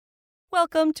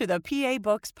Welcome to the PA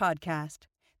Books Podcast.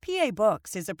 PA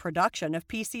Books is a production of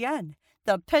PCN,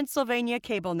 the Pennsylvania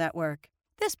Cable Network.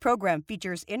 This program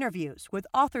features interviews with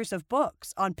authors of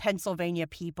books on Pennsylvania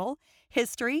people,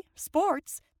 history,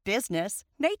 sports, business,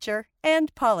 nature,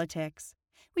 and politics.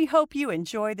 We hope you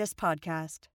enjoy this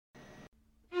podcast.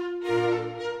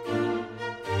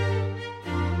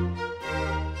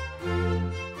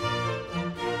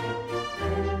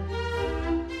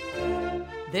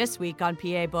 This week on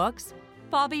PA Books,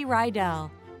 Bobby Rydell,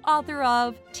 author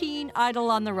of Teen Idol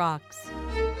on the Rocks.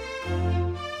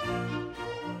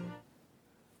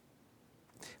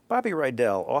 Bobby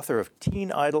Rydell, author of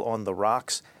Teen Idol on the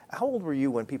Rocks. How old were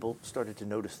you when people started to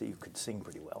notice that you could sing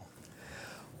pretty well?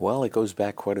 Well, it goes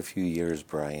back quite a few years,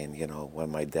 Brian.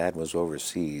 When my dad was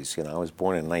overseas, I was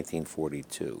born in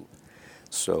 1942.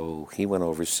 So he went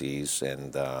overseas,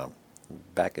 and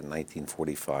back in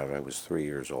 1945, I was 3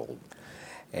 years old.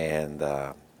 And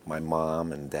my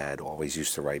mom and dad always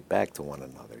used to write back to one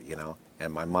another,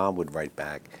 And my mom would write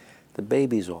back, "The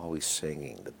baby's always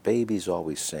singing, the baby's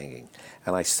always singing."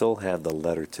 And I still have the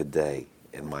letter today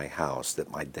in my house that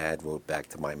my dad wrote back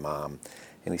to my mom.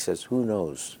 And he says, "Who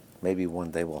knows, maybe one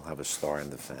day we'll have a star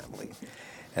in the family."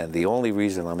 And the only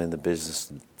reason I'm in the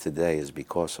business today is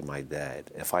because of my dad.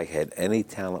 If I had any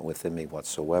talent within me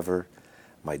whatsoever,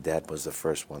 my dad was the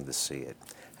first one to see it.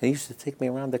 And he used to take me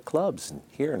around the clubs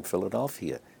here in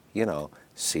Philadelphia,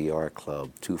 CR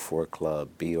Club, 2-4 Club,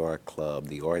 BR Club,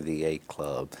 the RDA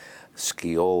Club,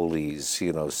 Scioli's,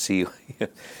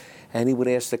 and he would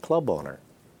ask the club owner,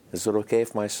 "Is it okay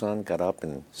if my son got up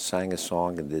and sang a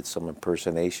song and did some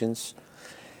impersonations?"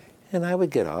 And I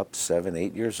would get up, 7,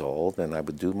 8 years old, and I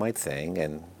would do my thing,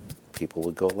 and people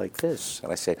would go like this.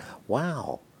 And I say,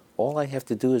 "Wow, all I have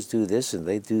to do is do this and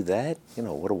they do that?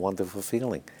 What a wonderful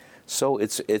feeling." So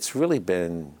it's really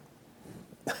been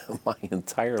my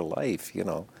entire life,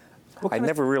 I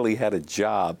never really had a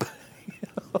job.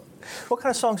 What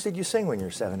kind of songs did you sing when you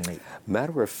were 7 and 8?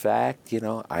 Matter of fact,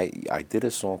 I did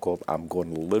a song called "I'm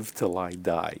Going to Live Till I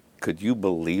Die." Could you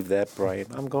believe that, Brian?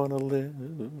 I'm going to live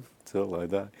till I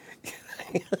die.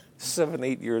 7,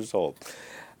 8 years old.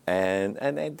 And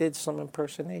I did some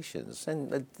impersonations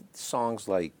and songs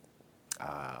like,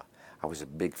 I was a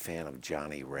big fan of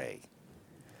Johnny Ray.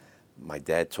 My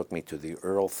dad took me to the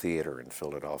Earl Theater in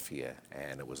Philadelphia,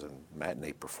 and it was a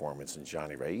matinee performance in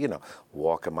Johnny Ray.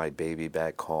 "Walking My Baby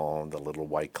Back Home," "The Little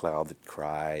White Cloud That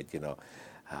Cried,"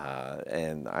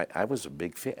 and I was a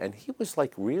big fan. And he was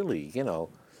like really,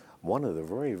 one of the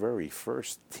very, very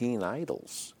first teen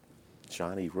idols,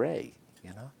 Johnny Ray,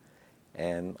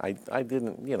 And I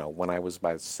didn't, when I was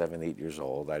about 7, 8 years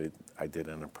old, I did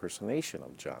an impersonation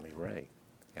of Johnny Ray,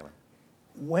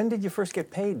 When did you first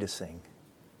get paid to sing?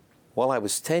 Well, I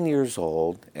was 10 years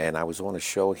old, and I was on a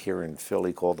show here in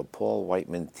Philly called the Paul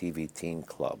Whiteman TV Teen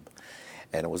Club.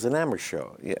 And it was an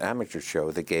amateur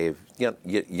show that gave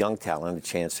young talent a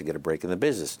chance to get a break in the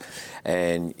business.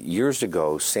 And years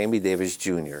ago, Sammy Davis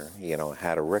Jr.,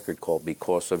 had a record called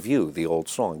 "Because of You," the old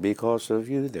song, "Because of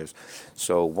You."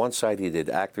 So one side he did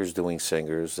actors doing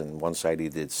singers, and one side he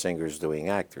did singers doing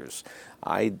actors.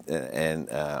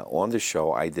 On the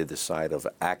show, I did the side of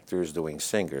actors doing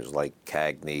singers, like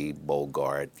Cagney,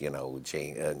 Bogart,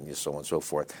 Jane, and so on and so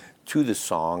forth, to the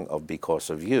song of "Because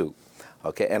of You."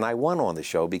 Okay, and I won on the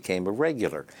show, became a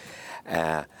regular.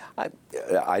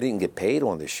 I didn't get paid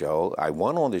on the show. I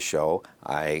won on the show.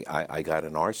 I got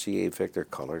an RCA Victor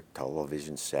color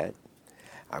television set.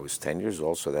 I was 10 years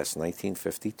old, so that's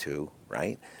 1952,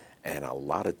 right? And a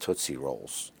lot of Tootsie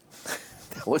Rolls.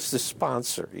 That was the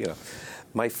sponsor,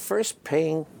 My first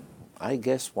paying, I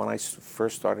guess, when I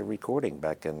first started recording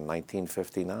back in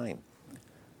 1959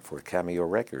 for Camille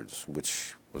Records,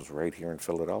 which was right here in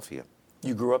Philadelphia.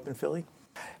 You grew up in Philly?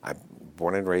 I'm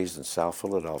born and raised in South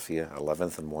Philadelphia,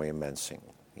 11th and Moyamensing.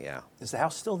 Yeah. Is the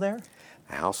house still there?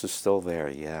 The house is still there,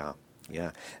 yeah.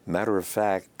 Matter of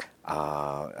fact,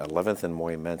 11th and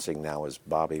Moyamensing now is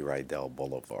Bobby Rydell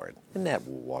Boulevard. Isn't that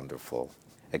wonderful?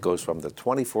 It goes from the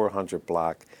 2400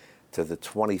 block to the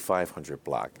 2500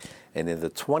 block. And in the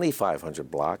 2500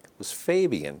 block was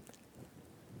Fabian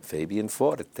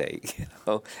Forte.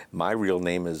 My real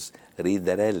name is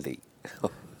Rydell.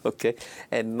 Okay,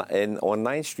 and on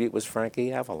 9th Street was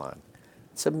Frankie Avalon.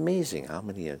 It's amazing how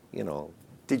many,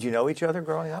 Did you know each other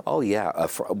growing up? Oh, yeah.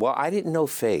 Well, I didn't know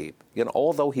Fabe.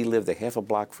 Although he lived a half a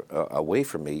block away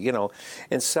from me,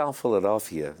 in South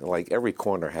Philadelphia, like every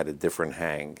corner had a different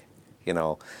hang,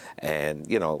 and,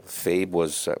 Fabe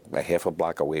was a half a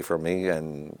block away from me,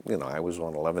 and, I was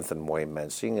on 11th and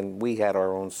Moyamensing, and we had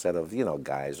our own set of,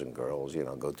 guys and girls,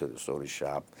 go to the soda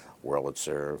shop,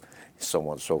 Wurlitzer, so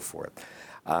on and so forth.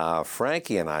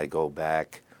 Frankie and I go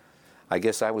back, I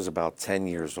guess I was about 10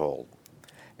 years old.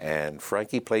 And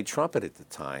Frankie played trumpet at the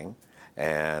time,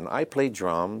 and I played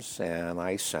drums, and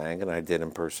I sang, and I did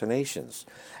impersonations.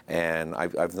 And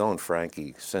I've known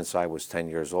Frankie since I was 10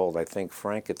 years old. I think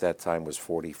Frank at that time was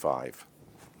 45.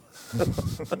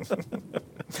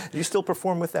 You still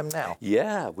perform with them now?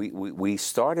 Yeah, we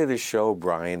started a show,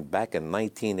 Brian, back in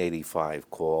 1985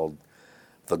 called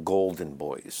The Golden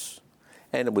Boys.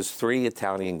 And it was 3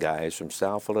 Italian guys from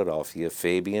South Philadelphia,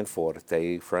 Fabian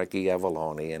Forte, Frankie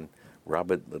Avallone, and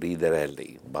Robert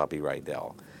Rydell, Bobby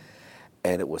Rydell.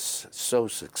 And it was so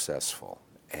successful.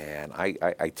 And I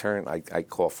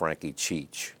call Frankie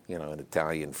Cheech. You know, in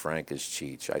Italian, Frank is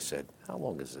Cheech. I said, how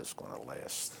long is this going to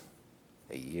last?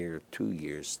 A year, 2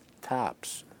 years,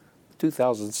 tops.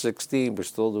 2016, we're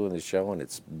still doing the show, and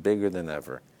it's bigger than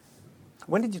ever.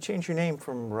 When did you change your name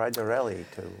from Rydell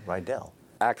to Rydell?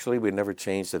 Actually, we never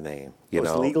changed the name.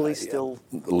 Legally still?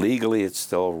 Legally, it's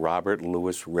still Robert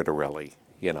Louis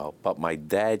Rydell, But my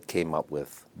dad came up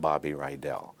with Bobby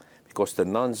Rydell. Because the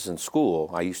nuns in school,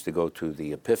 I used to go to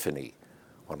the Epiphany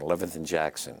on 11th and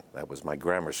Jackson. That was my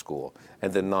grammar school.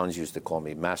 And the nuns used to call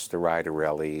me Master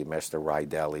Rydell, Master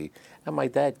Rydell. And my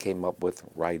dad came up with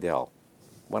Rydell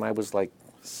when I was like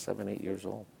 7, 8 years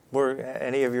old. Were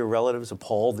any of your relatives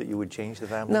appalled that you would change the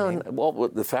family name? No, well,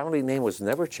 the family name was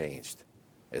never changed.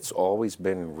 It's always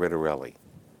been Rydell.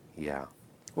 Yeah.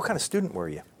 What kind of student were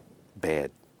you?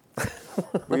 Bad.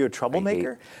 Were you a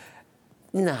troublemaker?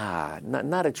 Nah,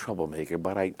 not a troublemaker,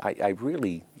 but I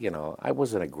really, I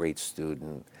wasn't a great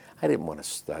student. I didn't want to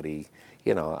study.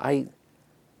 I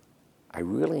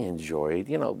really enjoyed,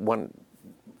 when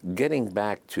getting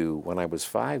back to when I was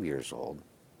 5 years old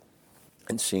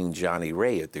and seeing Johnny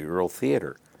Ray at the Earl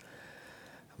Theater.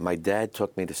 My dad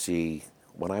took me to see,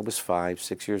 when I was 5,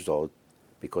 6 years old,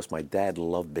 because my dad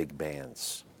loved big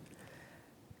bands.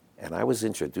 And I was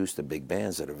introduced to big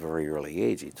bands at a very early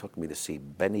age. He took me to see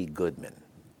Benny Goodman.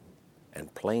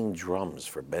 And playing drums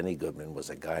for Benny Goodman was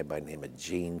a guy by the name of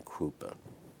Gene Krupa.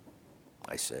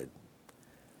 I said,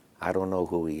 I don't know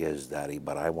who he is, Daddy,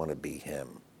 but I want to be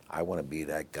him. I want to be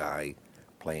that guy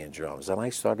playing drums. And I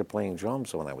started playing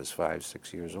drums when I was 5,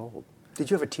 6 years old. Did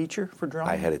you have a teacher for drums?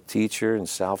 I had a teacher in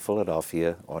South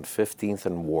Philadelphia on 15th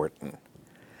and Wharton.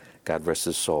 God rest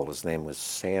his soul. His name was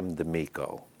Sam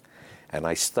D'Amico. And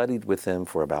I studied with him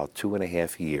for about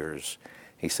 2.5 years.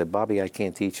 He said, Bobby, I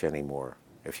can't teach anymore.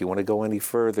 If you want to go any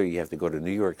further, you have to go to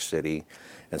New York City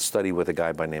and study with a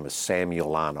guy by the name of Sam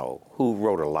Yolano, who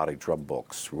wrote a lot of drum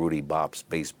books, Rudy Bops,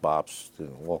 Bass Bops,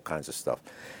 and all kinds of stuff.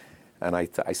 And I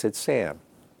said, Sam,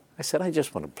 I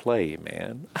just want to play,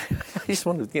 man. I just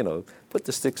want to, put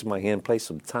the sticks in my hand, play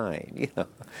some time,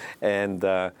 And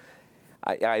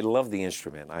I love the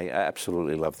instrument. I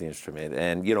absolutely love the instrument.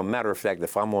 And, matter of fact,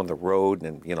 if I'm on the road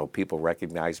and, people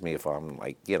recognize me, if I'm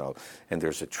like, and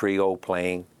there's a trio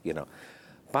playing,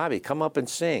 Bobby, come up and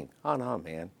sing. Oh, no,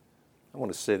 man. I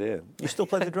want to sit in. You still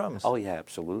play the drums? Oh, yeah,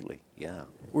 absolutely. Yeah.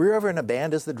 Were you ever in a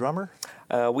band as the drummer?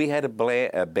 We had a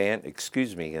band,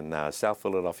 in South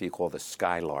Philadelphia called the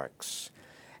Skylarks.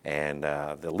 And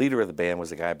the leader of the band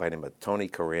was a guy by the name of Tony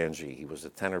Carangi. He was a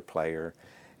tenor player.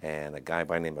 And a guy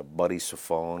by the name of Buddy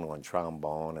Safone on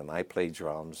trombone, and I played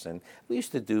drums. And we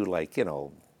used to do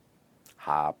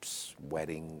hops,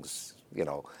 weddings,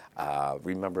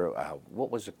 remember,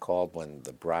 what was it called when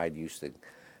the bride used to,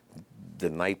 the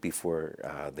night before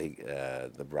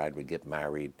the bride would get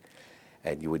married,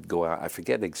 and you would go out, I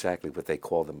forget exactly what they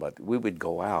called them, but we would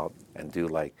go out and do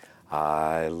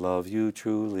I love you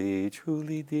truly,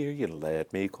 truly dear, you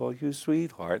let me call you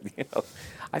sweetheart,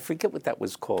 I forget what that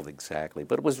was called exactly,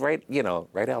 but it was right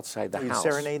outside the house.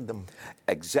 You serenade them.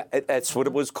 That's what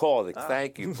it was called.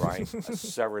 Thank you, Brian. A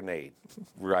serenade.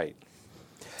 Right.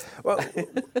 Well,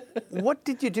 what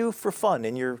did you do for fun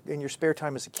in your spare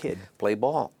time as a kid? Play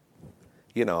ball.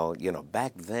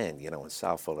 Back then, in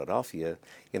South Philadelphia,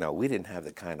 we didn't have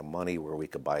the kind of money where we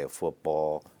could buy a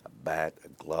football, a bat, a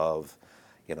glove.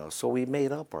 So we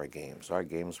made up our games. Our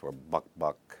games were buck,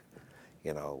 block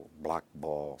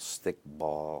ball, stick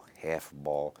ball, half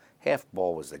ball. Half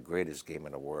ball was the greatest game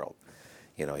in the world.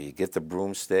 You get the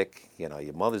broomstick,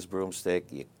 your mother's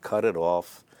broomstick, you cut it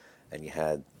off, and you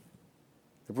had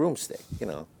the broomstick.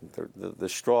 The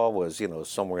straw was,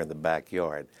 somewhere in the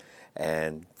backyard.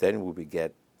 And then we would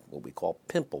get what we call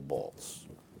pimple balls,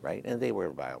 right? And they were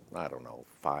about,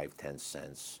 5, 10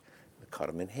 cents. We cut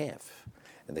them in half.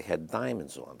 And they had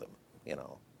diamonds on them,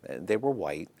 and they were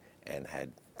white and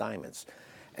had diamonds.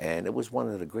 And it was one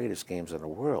of the greatest games in the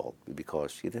world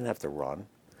because you didn't have to run.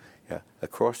 Yeah.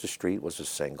 Across the street was a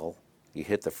single. You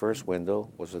hit the first window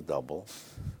was a double.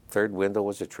 third window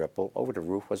was a triple, over the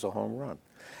roof was a home run.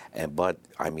 But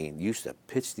I mean, used to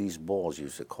pitch these balls,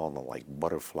 used to call them like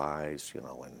butterflies, and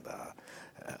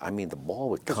I mean, the ball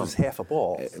would come. It was half a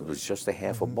ball. It was just a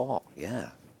half a ball,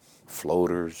 yeah.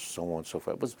 Floaters, so on and so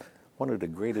forth. It was one of the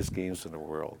greatest games in the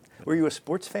world. Were you a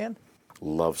sports fan?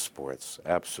 Love sports,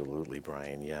 absolutely,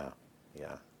 Brian. Yeah.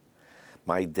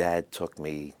 My dad took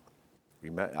me.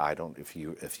 I don't if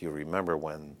you remember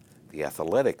when the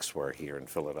Athletics were here in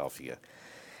Philadelphia,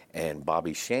 and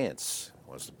Bobby Shantz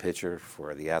was the pitcher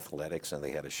for the Athletics, and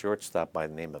they had a shortstop by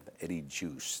the name of Eddie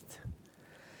Joost.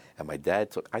 And my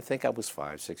dad took. I think I was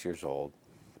 5, 6 years old.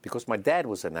 Because my dad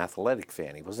was an athletic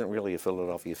fan. He wasn't really a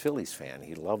Philadelphia Phillies fan.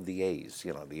 He loved the A's,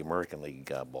 the American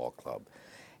League ball club.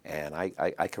 And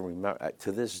I can remember,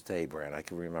 to this day, Brian, I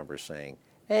can remember saying,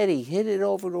 Eddie, hit it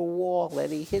over the wall.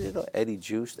 Eddie, hit it. Eddie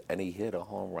juiced, and he hit a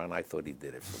home run. I thought he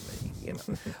did it for me,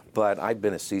 But I've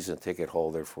been a season ticket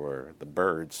holder for the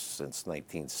Birds since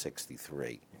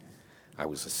 1963. I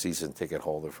was a season ticket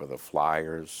holder for the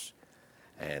Flyers.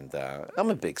 And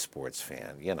I'm a big sports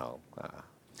fan,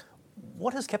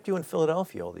 What has kept you in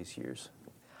Philadelphia all these years?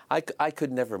 I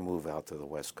could never move out to the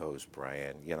West Coast,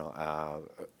 Brian.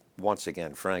 Once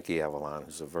again, Frankie Avalon,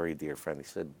 who's a very dear friend, he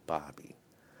said, Bobby,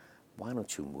 why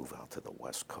don't you move out to the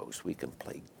West Coast? We can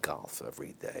play golf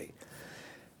every day.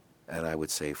 And I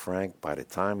would say, Frank, by the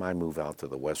time I move out to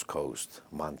the West Coast,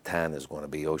 Montana is going to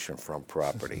be oceanfront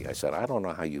property. I said, I don't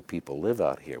know how you people live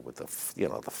out here with the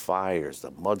fires,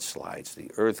 the mudslides,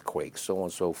 the earthquakes, so on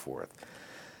and so forth.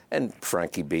 And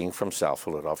Frankie, being from South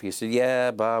Philadelphia, he said,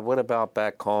 yeah, Bob, what about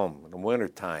back home in the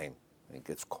wintertime? It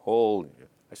gets cold.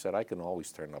 I said, I can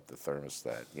always turn up the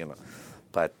thermostat,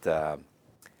 But,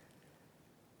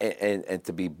 and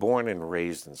to be born and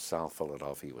raised in South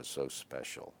Philadelphia was so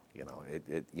special.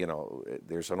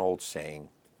 There's an old saying,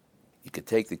 you could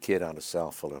take the kid out of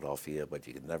South Philadelphia, but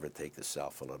you could never take the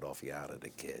South Philadelphia out of the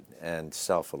kid. And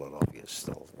South Philadelphia is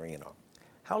still,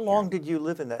 How long did you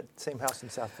live in that same house in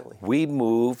South Philly? We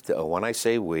moved, when I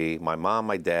say we, my mom,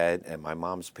 my dad, and my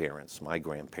mom's parents, my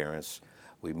grandparents,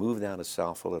 we moved out of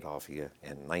South Philadelphia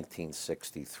in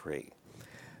 1963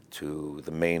 to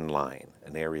the Main Line,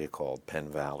 an area called Penn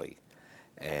Valley.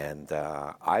 And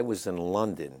I was in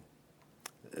London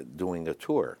doing a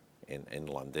tour in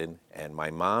London, and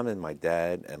my mom and my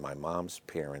dad and my mom's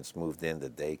parents moved in the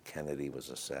day Kennedy was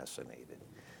assassinated,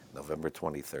 November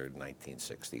 23rd,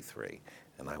 1963.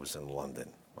 And I was in London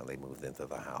when they moved into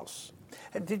the house.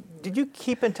 And did you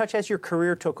keep in touch as your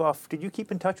career took off? Did you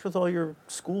keep in touch with all your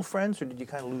school friends, or did you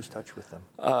kind of lose touch with them?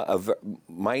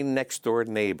 My next door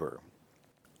neighbor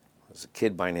was a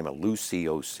kid by the name of Lou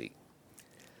Ciosi.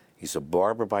 He's a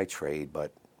barber by trade,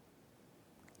 but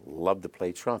loved to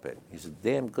play trumpet. He's a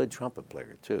damn good trumpet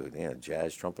player, too,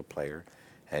 jazz trumpet player.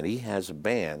 And he has a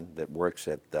band that works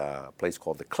at a place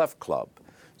called the Clef Club.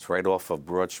 It's right off of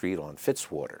Broad Street on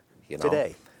Fitzwater.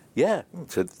 Today? Yeah,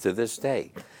 to this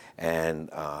day. And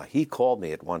he called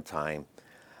me at one time.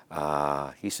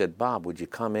 He said, Bob, would you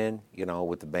come in,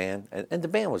 with the band? And the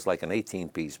band was like an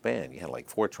 18-piece band. You had like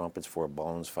 4 trumpets, 4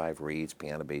 bones, 5 reeds,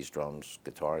 piano, bass, drums,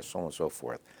 guitars, so on and so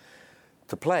forth,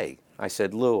 to play. I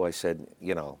said, Lou,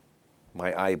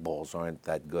 my eyeballs aren't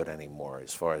that good anymore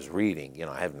as far as reading.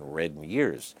 I haven't read in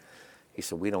years. He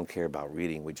said, we don't care about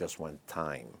reading. We just want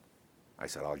time. I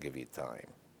said, I'll give you time.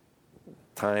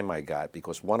 Time I got,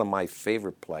 because one of my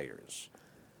favorite players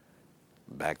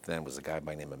back then was a guy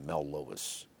by the name of Mel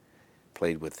Lewis.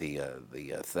 Played with the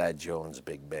Thad Jones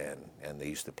big band, and they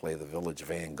used to play the Village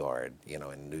Vanguard,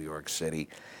 in New York City,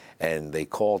 and they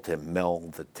called him Mel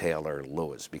the Tailor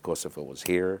Lewis, because if it was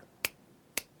here,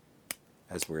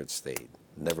 that's where it stayed.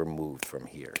 Never moved from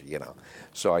here,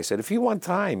 So I said, if you want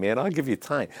time, man, I'll give you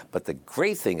time. But the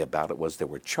great thing about it was there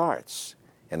were charts,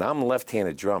 and I'm a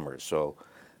left-handed drummer, so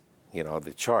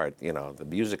the chart, the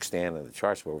music stand and the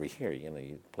charts were over here,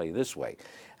 you play this way.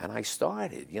 And I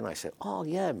started, I said, oh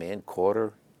yeah, man,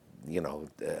 quarter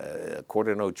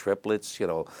note triplets,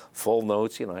 full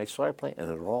notes, I started playing,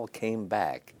 and it all came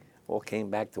back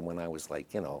to when I was like,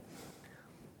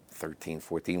 13,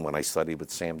 14, when I studied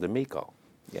with Sam D'Amico,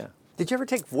 yeah. Did you ever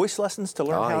take voice lessons to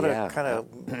learn how to kind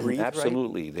of read?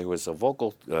 Absolutely. Right? There was a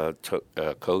vocal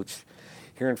coach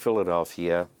here in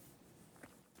Philadelphia,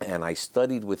 and I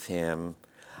studied with him.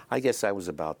 I guess I was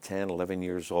about 10, 11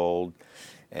 years old.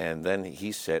 And then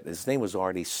he said, his name was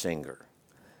Artie Singer,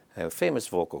 a famous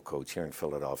vocal coach here in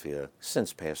Philadelphia,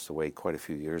 since passed away quite a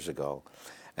few years ago.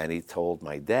 And he told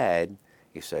my dad,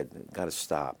 he said, got to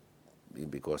stop,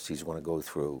 because he's going to go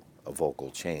through a vocal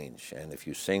change. And if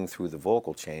you sing through the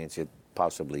vocal change, it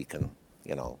possibly can,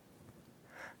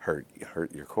 hurt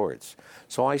your chords.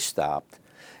 So I stopped.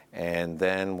 And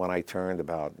then when I turned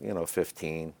about,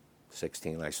 15,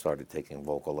 16, I started taking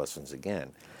vocal lessons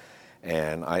again.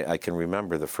 And I can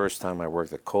remember the first time I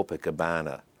worked at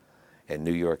Copacabana in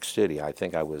New York City. I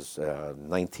think I was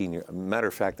 19 years. Matter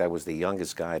of fact, I was the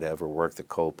youngest guy to ever work the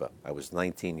Copa. I was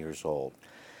 19 years old.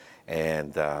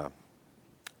 And the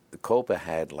Copa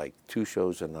had like 2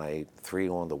 shows a night, 3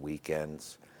 on the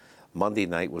weekends. Monday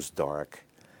night was dark,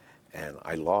 and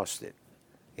I lost it.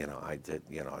 I did,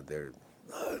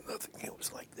 nothing, it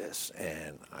was like this.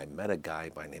 And I met a guy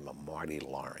by the name of Marty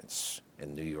Lawrence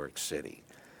in New York City.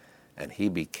 And he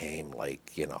became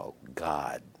like,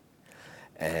 God.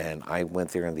 And I went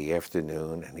there in the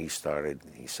afternoon, and he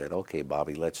said, okay,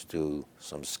 Bobby, let's do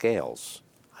some scales.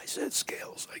 I said,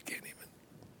 scales? I can't even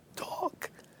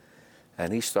talk.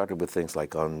 And he started with things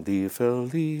like, on di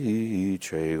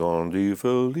felice, on di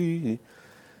felice.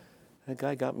 That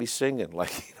guy got me singing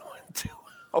like, in 2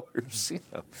 hours,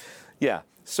 Yeah,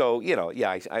 so,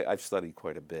 I've studied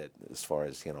quite a bit as far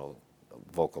as,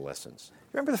 vocal lessons.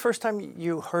 Remember the first time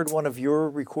you heard one of your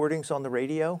recordings on the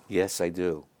radio? Yes, I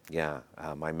do. Yeah.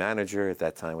 My manager at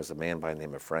that time was a man by the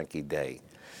name of Frankie Day.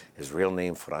 His real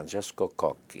name, Francesco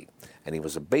Cocchi. And he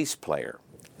was a bass player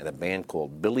in a band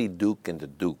called Billy Duke and the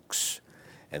Dukes.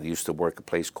 And he used to work at a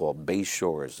place called Bay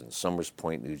Shores in Somers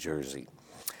Point, New Jersey.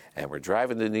 And we're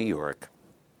driving to New York.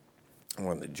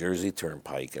 We're on the Jersey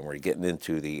Turnpike, and we're getting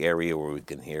into the area where we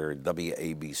can hear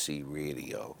WABC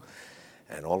radio.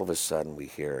 And all of a sudden we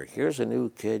hear, here's a new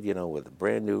kid, with a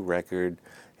brand new record.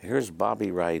 Here's Bobby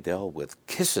Rydell with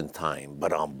Kissin' Time.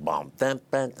 Ba-dum-bum,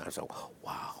 dum-bum. I said,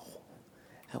 wow.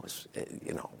 That was,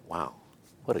 wow.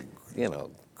 What a,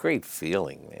 great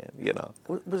feeling, man,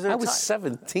 Was there I was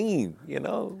 17,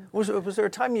 Was there a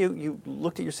time you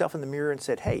looked at yourself in the mirror and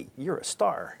said, hey, you're a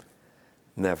star?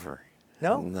 Never.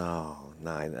 No? No.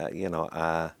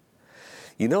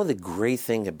 The great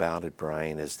thing about it,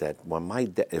 Brian, is that when my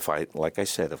dad, if I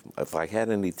had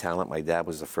any talent, my dad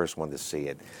was the first one to see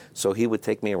it. So he would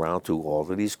take me around to all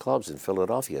of these clubs in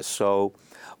Philadelphia. So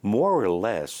more or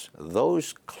less,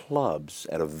 those clubs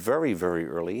at a very, very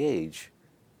early age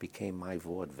became my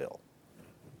vaudeville.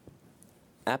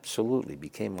 Absolutely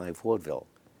became my vaudeville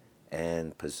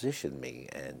and positioned me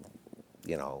and,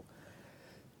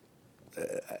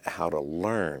 how to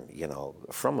learn,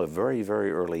 from a very,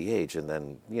 very early age. And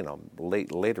then,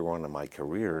 later on in my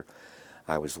career,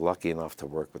 I was lucky enough to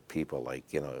work with people like,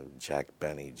 Jack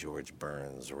Benny, George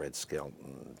Burns, Red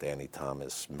Skelton, Danny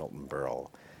Thomas, Milton Berle.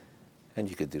 And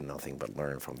you could do nothing but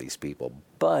learn from these people.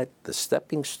 But the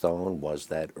stepping stone was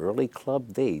that early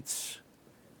club dates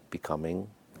becoming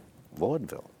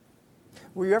vaudeville.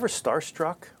 Were you ever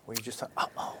starstruck? Where you just thought,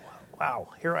 oh, wow,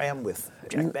 here I am with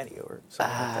Jack Benny or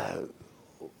something like that?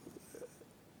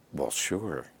 Well,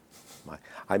 sure.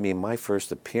 My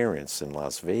first appearance in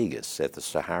Las Vegas at the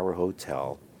Sahara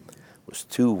Hotel was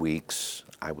 2 weeks.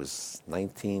 I was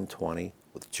 19, 20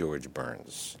 with George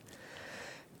Burns.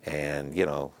 And,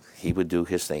 he would do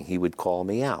his thing. He would call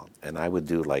me out, and I would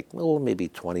do maybe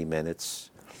 20 minutes.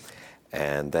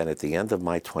 And then at the end of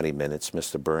my 20 minutes,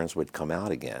 Mr. Burns would come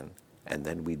out again, and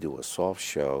then we'd do a soft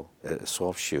shoe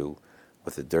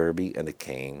with a derby and a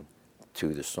cane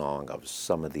to the song of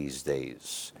Some of These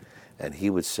Days. And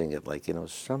he would sing it like,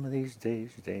 some of these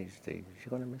days, you're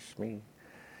going to miss me.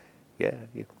 Yeah,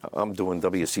 I'm doing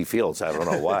W.C. Fields. I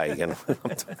don't know why, I'm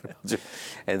talking about.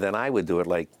 And then I would do it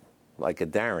like a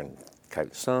Darren kind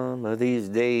of, some of these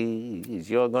days,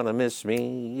 you're going to miss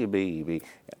me, baby.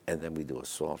 And then we do a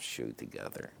soft shoe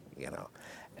together,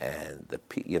 And,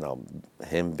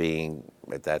 him being,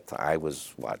 at that time, I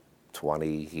was,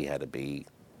 20, he had to be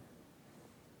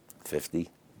 50,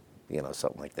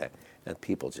 something like that. And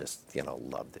people just,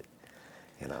 loved it,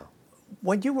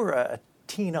 When you were a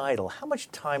teen idol, how much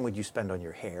time would you spend on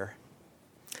your hair?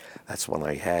 That's when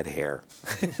I had hair.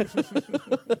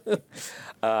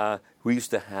 We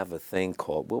used to have a thing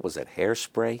called, what was it,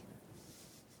 hairspray?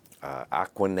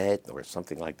 Aquanet or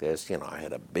something like this. I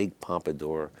had a big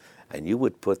pompadour, and you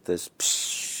would put this,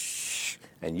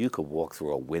 and you could walk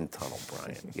through a wind tunnel,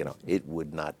 Brian. It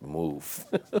would not move.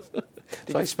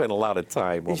 So I spent a lot of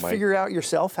time on Did you figure out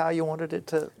yourself how you wanted it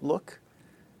to look?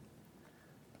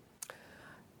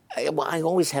 I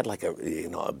always had like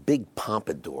a big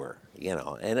pompadour,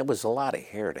 and it was a lot of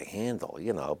hair to handle,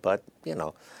 but,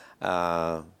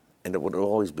 and it would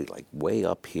always be like way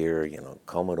up here,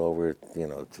 comb it over,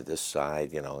 to this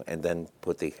side, and then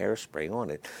put the hairspray on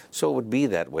it. So it would be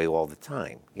that way all the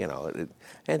time,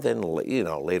 and then,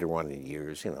 later on in the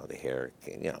years, the hair,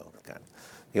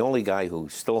 the only guy who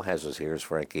still has his hair is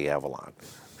Frankie Avalon.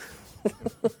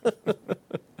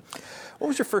 What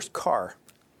was your first car?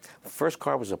 First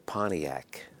car was a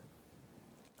Pontiac.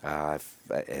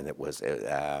 And it was,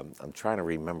 I'm trying to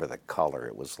remember the color.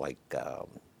 It was like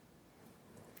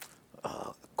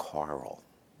coral.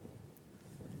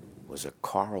 It was a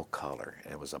coral color,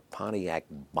 and it was a Pontiac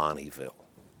Bonneville.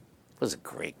 It was a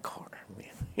great car. I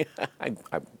mean,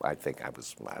 I think I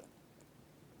was about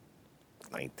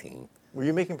 19. Were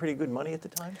you making pretty good money at the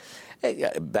time?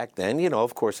 Yeah, back then, you know,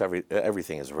 of course,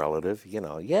 everything is relative. You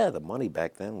know, yeah, the money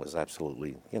back then was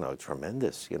absolutely, you know,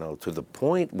 tremendous. You know, to the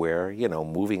point where, you know,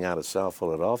 moving out of South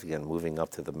Philadelphia and moving up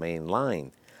to the main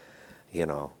line, you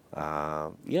know,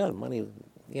 yeah, money,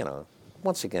 you know,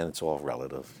 once again, it's all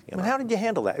relative. You know? How did you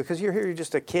handle that? Because you're here, you're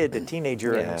just a kid, a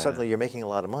teenager, Yeah. and suddenly you're making a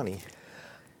lot of money.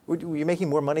 Were you making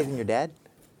more money than your dad?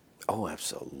 Oh,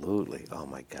 absolutely. Oh,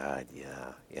 my God,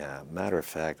 yeah, yeah. Matter of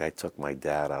fact, I took my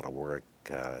dad out of work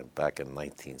back in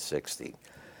 1960.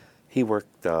 He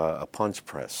worked a punch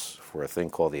press for a thing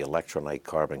called the Electronite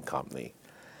Carbon Company.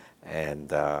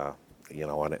 And, you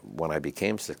know, when I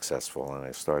became successful and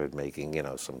I started making, you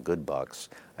know, some good bucks,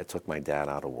 I took my dad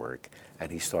out of work and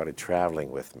he started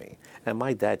traveling with me. And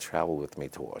my dad traveled with me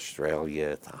to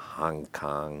Australia, to Hong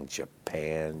Kong,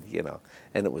 Japan, you know,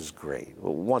 and it was great.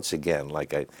 Well, once again,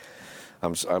 like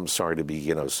I'm sorry to be,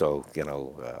 you know, so, you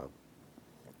know,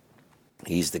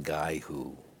 he's the guy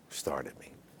who started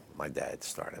me. My dad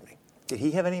started me. Did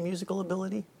he have any musical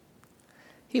ability?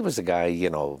 He was a guy, you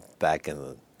know, back in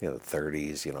the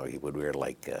 30s, you know, he would wear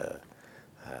like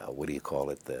what do you call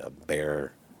it, the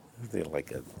bear, you know,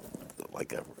 like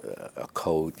a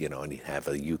coat, you know, and he'd have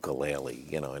a ukulele,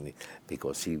 you know, and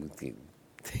because he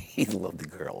loved the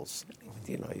girls,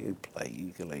 you know, he'd play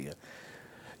ukulele.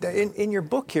 In your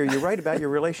book here, you write about your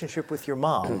relationship with your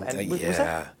mom, and was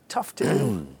that tough to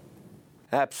do?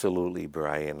 Absolutely,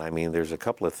 Brian. I mean, there's a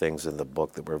couple of things in the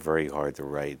book that were very hard to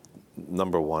write.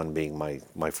 Number one being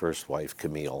my first wife,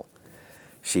 Camille.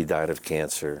 She died of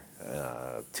cancer,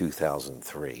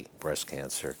 2003, breast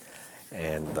cancer,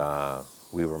 and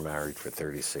we were married for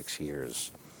 36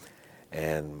 years.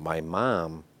 And my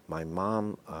mom,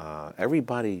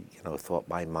 everybody, you know, thought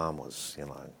my mom was, you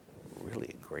know, really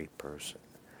a great person.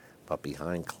 But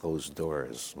behind closed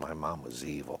doors, my mom was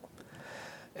evil.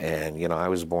 And, you know, I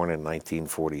was born in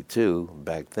 1942.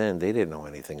 Back then, they didn't know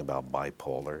anything about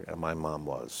bipolar, and my mom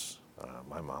was.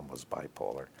 My mom was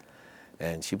bipolar,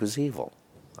 and she was evil.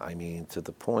 I mean, to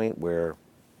the point where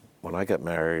when I got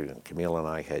married and Camille and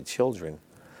I had children,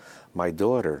 my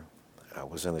daughter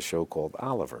was in a show called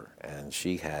Oliver, and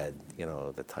she had, you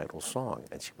know, the title song,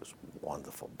 and she was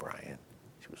wonderful, Brian.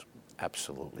 She was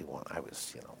absolutely wonderful. I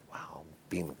was, you know, wow,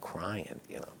 being crying,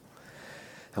 you know.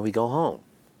 And we go home.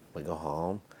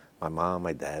 My mom,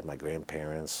 my dad, my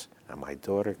grandparents, and my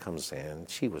daughter comes in.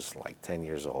 She was like 10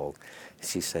 years old.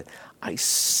 She said, "I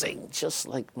sing just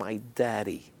like my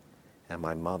daddy." And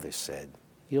my mother said,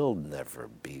 "You'll never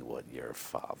be what your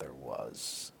father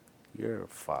was. Your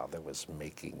father was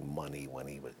making money when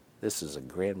he was..." This is a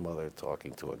grandmother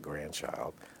talking to a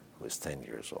grandchild who was 10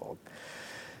 years old.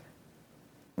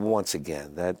 Once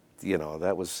again, that, you know,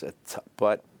 that was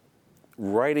but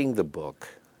writing the book,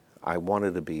 I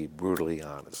wanted to be brutally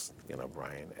honest, you know,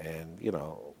 Brian. And, you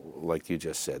know, like you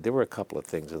just said, there were a couple of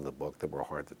things in the book that were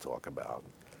hard to talk about.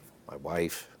 My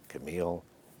wife, Camille,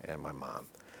 and my mom.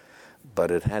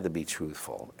 But it had to be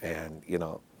truthful. And, you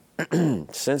know,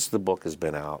 since the book has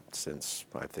been out, since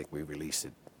I think we released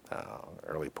it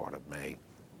early part of May,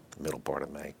 middle part of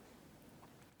May,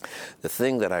 the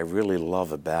thing that I really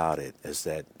love about it is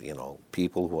that, you know,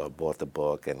 people who have bought the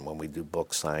book, and when we do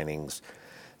book signings,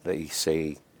 they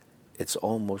say, it's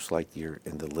almost like you're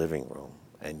in the living room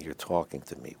and you're talking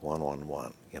to me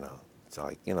one-on-one, you know. It's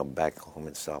like, you know, back home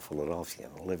in South Philadelphia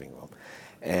in the living room.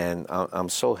 And I'm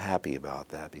so happy about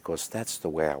that because that's the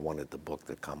way I wanted the book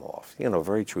to come off. You know,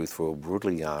 very truthful,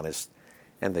 brutally honest,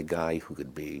 and the guy who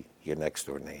could be your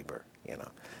next-door neighbor, you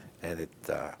know. And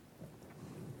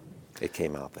it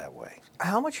came out that way.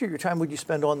 How much of your time would you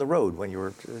spend on the road when you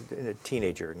were a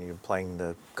teenager and you were playing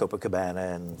the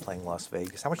Copacabana and playing Las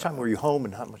Vegas? How much time were you home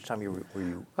and how much time were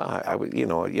you? I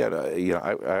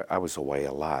was away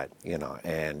a lot, you know.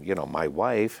 And you know, my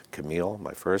wife, Camille,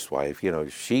 my first wife, you know,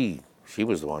 she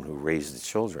was the one who raised the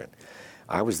children.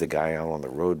 I was the guy out on the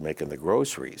road making the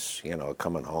groceries, you know,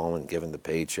 coming home and giving the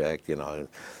paycheck, you know,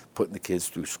 putting the kids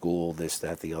through school, this,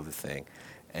 that, the other thing.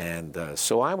 And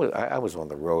so I was on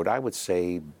the road. I would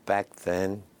say back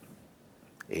then,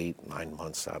 8-9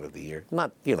 months out of the year.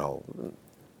 Not, you know,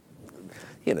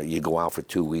 you go out for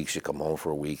 2 weeks, you come home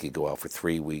for a week, you go out for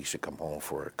 3 weeks, you come home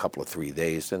for a couple of 3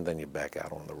 days, and then you're back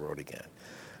out on the road again.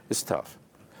 It's tough.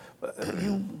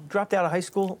 You dropped out of high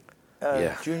school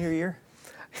Yeah. junior year?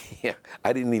 Yeah,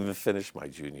 I didn't even finish my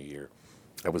junior year.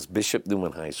 I was Bishop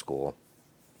Newman High School,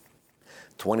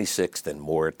 26th and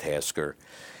Moore Tasker,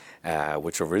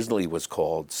 which originally was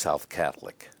called South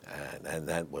Catholic. And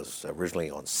that was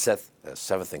originally on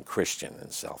 7th and Christian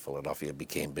in South Philadelphia. It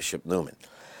became Bishop Newman.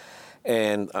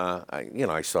 And,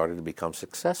 I started to become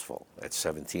successful at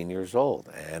 17 years old.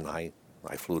 And I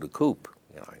flew the coop.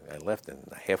 I left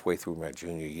halfway through my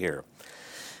junior year.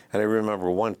 And I remember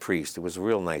one priest, it was a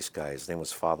real nice guy. His name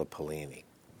was Father Pellini.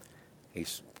 He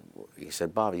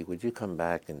said, Bobby, would you come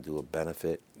back and do a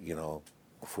benefit,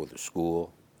 for the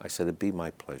school? I said, it'd be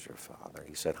my pleasure, Father.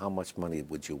 He said, how much money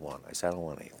would you want? I said, I don't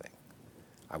want anything.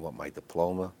 I want my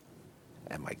diploma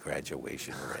and my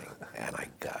graduation ring. And I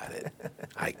got it.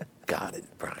 I got it,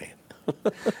 Brian.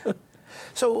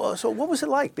 So what was it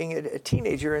like being a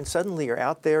teenager and suddenly you're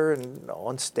out there and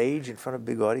on stage in front of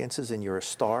big audiences and you're a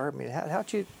star? I mean,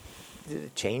 did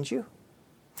it change you?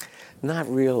 Not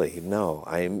really, no.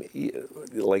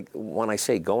 Like when I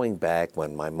say going back,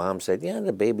 when my mom said, yeah,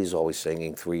 the baby's always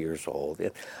singing, 3 years old.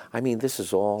 I mean, this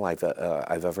is all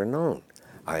I've ever known.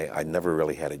 I never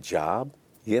really had a job.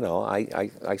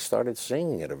 I started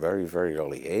singing at a very, very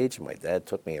early age. My dad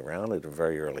took me around at a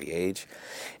very early age.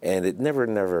 And it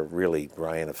never really,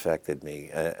 Brian, affected me.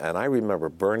 And I remember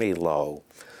Bernie Lowe,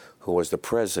 who was the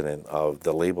president of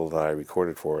the label that I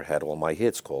recorded for, had all my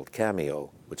hits called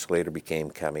Camille, which later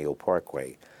became Camille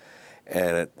Parkway.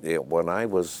 And when I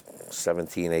was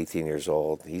 17, 18 years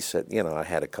old, he said, I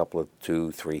had a couple of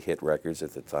 2, 3 hit records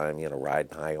at the time,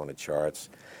 riding high on the charts.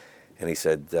 And he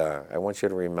said, I want you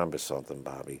to remember something,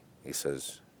 Bobby. He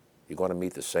says, you're going to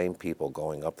meet the same people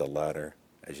going up the ladder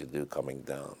as you do coming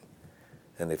down.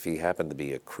 And if you happen to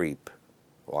be a creep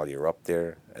while you're up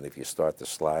there, and if you start to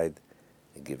slide,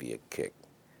 they give you a kick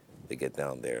to get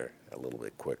down there a little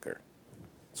bit quicker.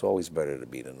 It's always better to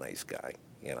be the nice guy,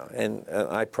 And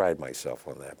I pride myself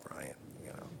on that, Brian,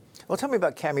 Well, tell me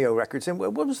about Cameo Records, and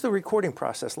what was the recording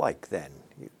process like then?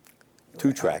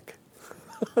 2-track.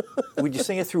 Would you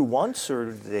sing it through once,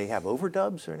 or did they have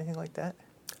overdubs or anything like that?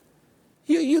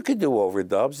 You could do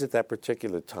overdubs at that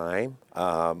particular time.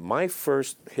 My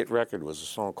first hit record was a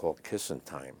song called Kissin'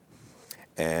 Time.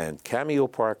 And Cameo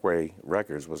Parkway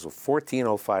Records was a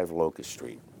 1405 Locust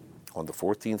Street on the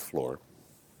 14th floor.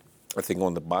 I think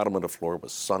on the bottom of the floor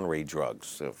was Sunray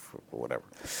Drugs, or whatever.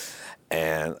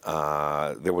 And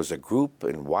there was a group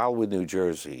in Wildwood, New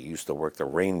Jersey, used to work the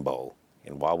Rainbow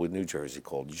in Wildwood, New Jersey,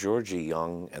 called Georgie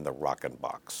Young and the Rockin'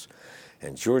 Box.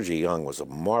 And Georgie Young was a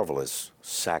marvelous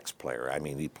sax player. I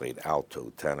mean, he played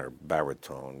alto, tenor,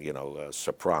 baritone,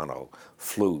 soprano,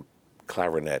 flute,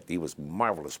 clarinet. He was a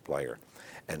marvelous player.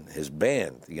 And his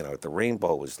band, at the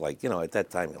Rainbow was like, at that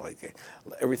time,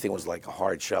 everything was like a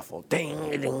hard shuffle. Ding,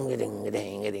 ding, ding,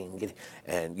 ding, ding.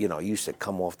 And, he used to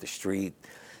come off the street.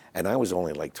 And I was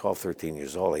only like 12, 13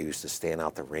 years old. I used to stand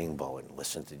out the Rainbow and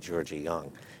listen to Georgie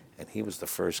Young. And he was the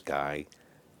first guy,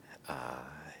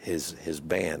 his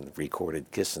band recorded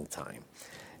Kissin' Time.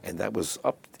 And that was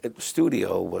up at the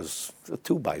studio was a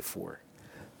 2x4,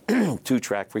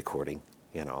 2-track recording,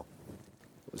 It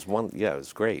was it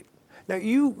was great. Now,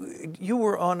 you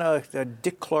were on a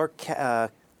Dick Clark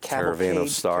Caravan of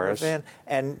Stars. Caravan,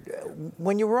 and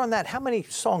when you were on that, how many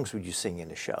songs would you sing in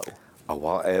a show? Oh,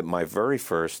 well, at my very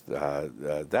first,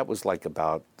 that was like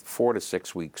about 4 to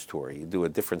 6 weeks tour. You do a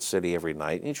different city every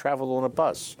night, and you travel on a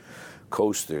bus.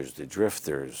 Coasters, the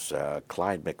Drifters,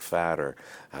 Clyde McPhatter,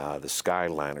 the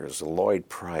Skyliners, Lloyd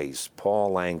Price,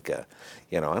 Paul Anka,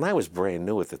 and I was brand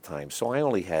new at the time, so I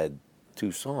only had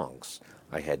 2 songs.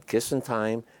 I had Kissin'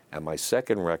 Time, and my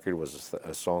second record was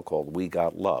a song called We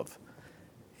Got Love.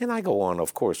 And I go on,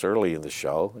 of course, early in the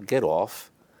show, get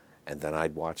off, and then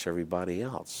I'd watch everybody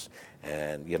else.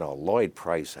 And, Lloyd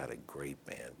Price had a great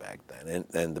band back then,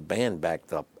 and the band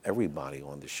backed up everybody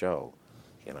on the show.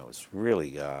 It's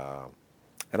really,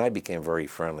 and I became very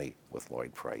friendly with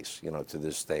Lloyd Price. To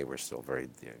this day, we're still very,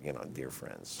 dear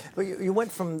friends. Well, you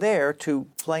went from there to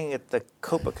playing at the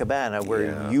Copacabana,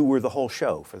 where you were the whole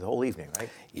show for the whole evening, right?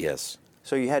 Yes.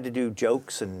 So you had to do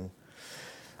jokes and...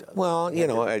 Well,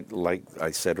 like I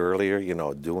said earlier,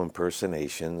 do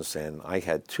impersonations, and I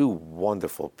had 2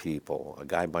 wonderful people, a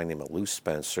guy by the name of Lou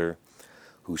Spencer,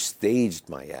 who staged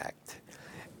my act,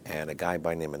 and a guy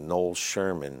by the name of Noel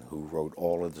Sherman, who wrote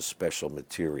all of the special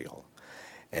material.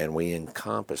 And we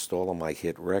encompassed all of my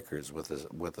hit records with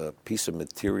a piece of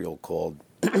material called,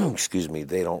 excuse me,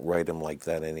 They Don't Write 'Em Like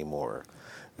That Anymore.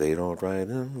 They don't write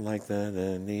 'em like that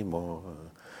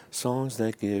anymore. Songs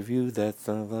that give you that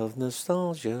thrill of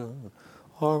nostalgia,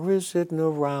 or is it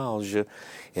neuralgia?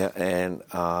 Yeah, and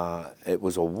it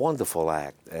was a wonderful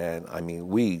act. And I mean,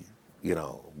 we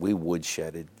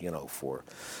woodshedded, for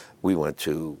We went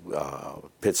to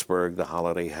Pittsburgh, the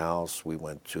Holiday House. We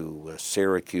went to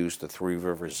Syracuse, the Three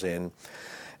Rivers Inn,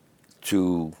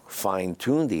 to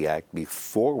fine-tune the act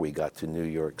before we got to New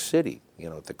York City,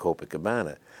 at the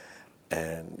Copacabana.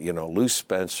 And, Lou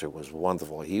Spencer was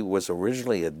wonderful. He was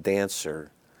originally a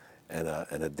dancer in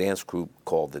a dance group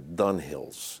called the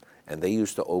Dunhills. And they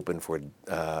used to open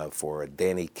for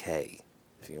Danny Kaye,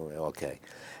 okay.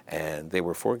 And they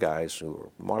were 4 guys who were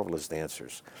marvelous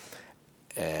dancers.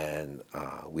 And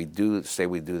we do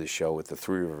the show at the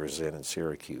Three Rivers Inn in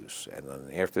Syracuse. And then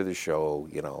after the show,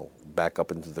 back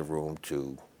up into the room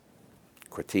to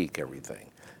critique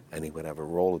everything. And he would have a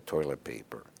roll of toilet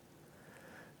paper.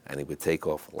 And he would take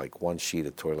off like one sheet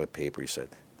of toilet paper. He said,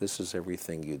 "This is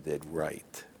everything you did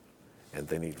right." And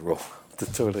then he'd roll the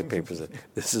toilet paper and say,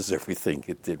 "This is everything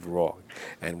you did wrong."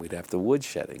 And we'd have to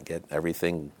woodshed and get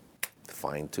everything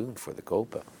fine-tuned for the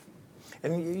Copa.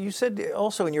 And you said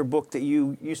also in your book that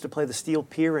you used to play the Steel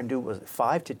Pier and do, was it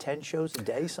 5 to 10 shows a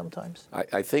day sometimes?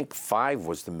 I think 5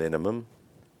 was the minimum,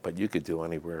 but you could do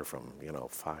anywhere from,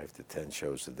 5 to 10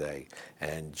 shows a day.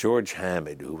 And George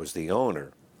Hammond, who was the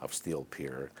owner of Steel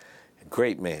Pier, a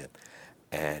great man,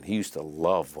 and he used to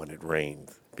love when it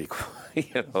rained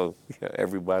because,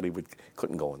 everybody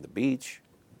couldn't go on the beach.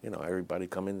 Everybody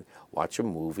come in, watch a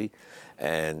movie,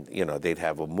 and, they'd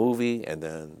have a movie, and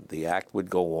then the act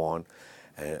would go on.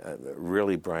 And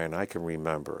really, Brian, I can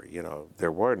remember,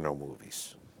 there were no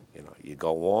movies. You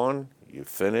go on, you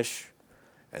finish,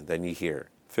 and then you hear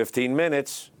 15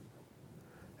 minutes.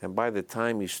 And by the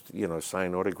time you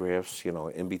sign autographs,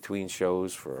 in between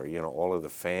shows for, all of the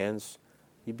fans,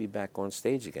 you'd be back on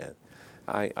stage again.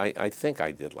 I think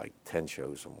I did like 10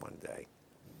 shows in one day.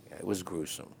 It was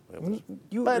gruesome. It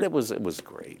was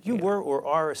great. You were or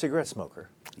are a cigarette smoker.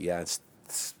 Yeah,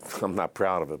 I'm not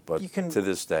proud of it, but to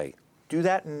this day. Do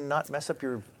that and not mess up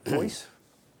your voice?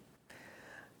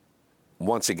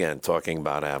 Once again, talking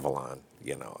about Avalon,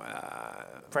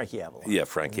 Frankie Avalon. Yeah,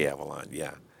 Frankie Avalon,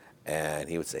 yeah. And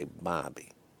he would say,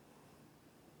 "Bobby,"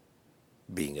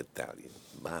 being Italian,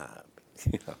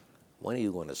 "Bobby, when are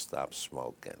you going to stop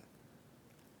smoking?"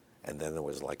 And then there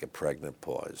was like a pregnant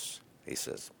pause. He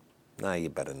says, "No, you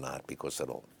better not, because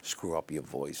it'll screw up your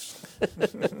voice."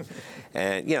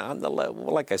 And,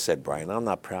 like I said, Brian, I'm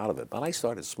not proud of it, but I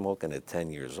started smoking at 10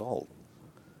 years old.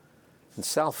 In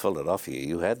South Philadelphia,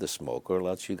 you had to smoke or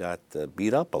else you got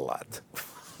beat up a lot.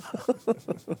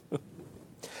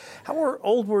 How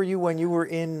old were you when you were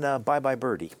in Bye Bye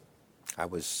Birdie? I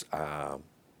was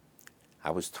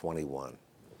 21.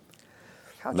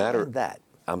 How did you land that?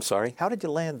 I'm sorry? How did you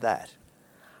land that?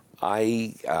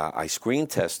 I screen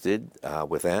tested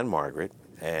with Ann-Margret,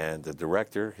 and the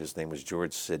director, his name was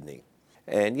George Sidney.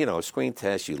 And, screen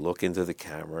test, you look into the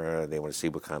camera, they want to see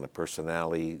what kind of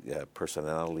personality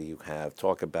you have,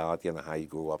 talk about, how you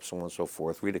grew up, so on and so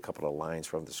forth, read a couple of lines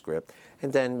from the script,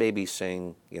 and then maybe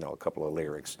sing, a couple of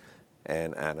lyrics.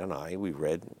 And Ann and I, we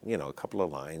read, a couple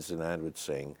of lines, and Ann would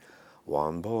sing,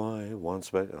 "One boy,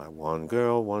 one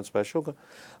girl, one special girl."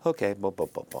 Okay, boom, boom,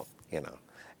 boom, boom,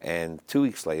 And 2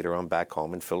 weeks later, I'm back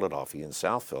home in Philadelphia, in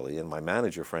South Philly, and my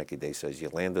manager, Frankie Day, says, "You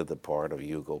landed the part of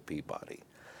Hugo Peabody."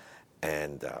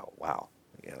 And, wow,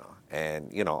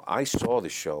 And, I saw the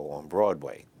show on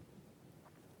Broadway.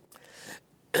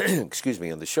 Excuse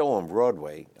me, on the show on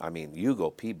Broadway, Hugo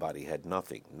Peabody had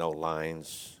nothing. No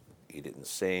lines. He didn't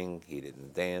sing. He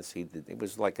didn't dance. He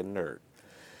was like a nerd.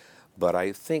 But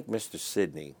I think Mr.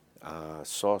 Sidney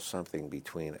saw something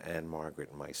between Ann-Margret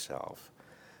and myself,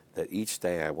 that each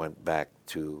day I went back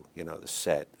to, the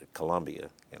set at Columbia,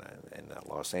 in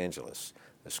Los Angeles,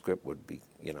 the script would be,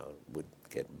 would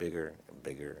get bigger and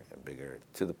bigger and bigger,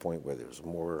 to the point where there was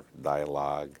more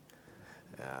dialogue,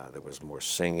 there was more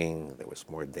singing, there was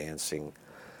more dancing.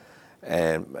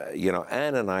 And,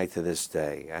 Ann and I to this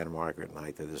day, Ann-Margret and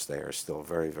I to this day are still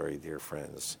very, very dear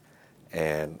friends.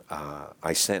 And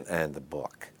I sent Ann the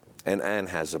book. And Ann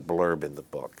has a blurb in the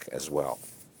book as well.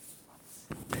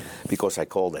 Because I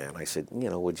called Ann, I said,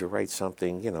 would you write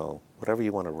something, whatever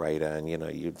you want to write, Ann,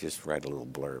 you just write a little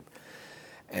blurb.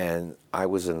 And I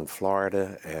was in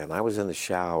Florida, and I was in the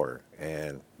shower,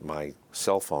 and my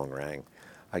cell phone rang.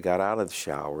 I got out of the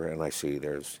shower, and I see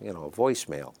there's, a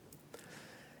voicemail.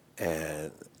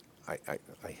 And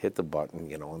I hit the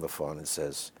button, on the phone, and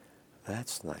says,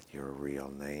 "That's not your real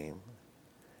name.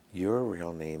 Your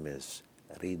real name is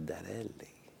Rydell,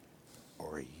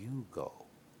 or Hugo.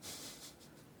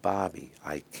 Bobby,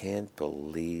 I can't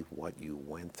believe what you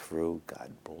went through.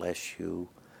 God bless you.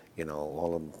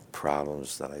 All the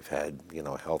problems that I've had,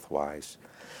 health-wise."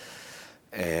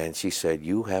 And she said,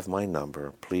 "You have my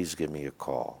number. Please give me a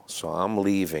call." So I'm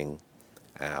leaving,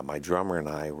 My drummer and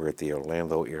I were at the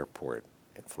Orlando airport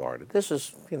in Florida. This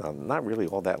is, not really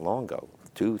all that long ago,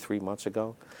 2-3 months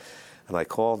ago. And I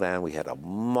called Ann. We had a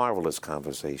marvelous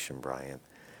conversation, Brian.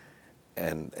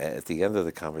 And at the end of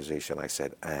the conversation, I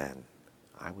said, Ann,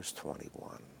 I was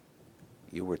 21.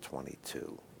 You were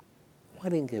 22. Why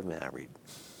didn't get married?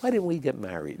 Why didn't we get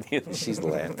married? She's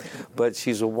laughing. But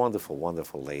she's a wonderful,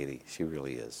 wonderful lady. She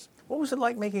really is. What was it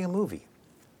like making a movie?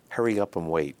 Hurry up and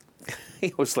wait.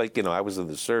 It was like, I was in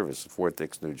the service in Fort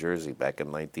Dix, New Jersey back in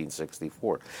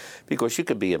 1964. Because you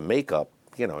could be in makeup,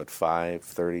 at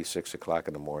 5:30, 6 o'clock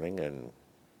in the morning, and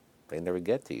they never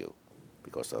get to you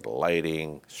because of the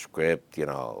lighting, script,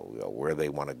 where they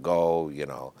want to go,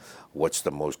 what's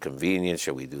the most convenient,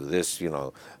 should we do this,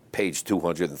 page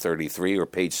 233 or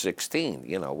page 16,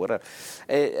 whatever.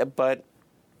 But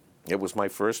it was my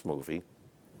first movie,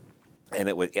 and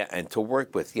and to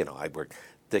work with, I worked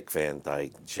Dick Van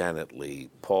Dyke, Janet Leigh,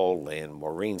 Paul Lynde,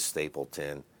 Maureen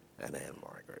Stapleton, and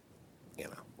Ann-Margret.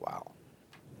 Wow.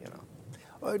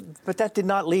 But that did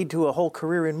not lead to a whole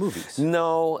career in movies.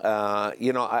 No,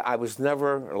 I was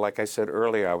never, like I said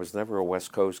earlier, I was never a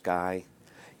West Coast guy,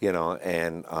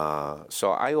 and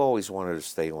so I always wanted to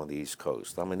stay on the East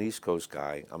Coast. I'm an East Coast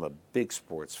guy. I'm a big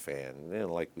sports fan,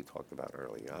 like we talked about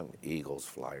earlier. I'm Eagles,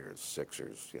 Flyers,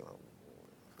 Sixers,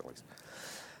 Phillies.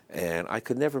 And I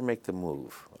could never make the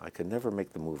move. I could never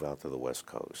make the move out to the West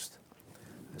Coast.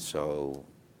 So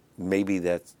maybe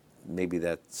that's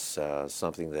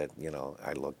something that,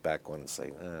 I look back on and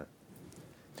say,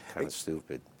 kind of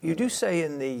stupid. You do say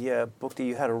in the book that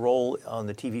you had a role on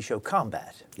the TV show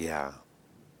Combat. Yeah.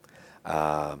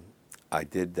 I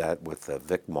did that with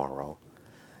Vic Morrow,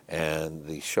 and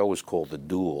the show was called The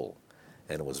Duel.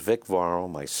 And it was Vic Morrow,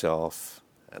 myself,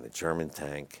 and a German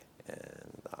tank,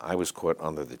 and I was caught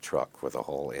under the truck for the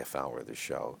whole half hour of the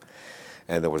show.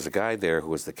 And there was a guy there who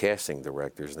was the casting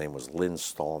director. His name was Lynn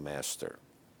Stallmaster,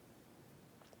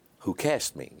 who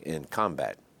cast me in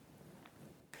Combat.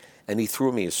 And he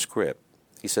threw me a script.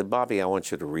 He said, Bobby, I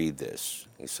want you to read this.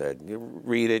 He said, you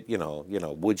read it,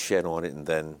 woodshed on it, and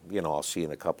then, I'll see you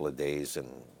in a couple of days and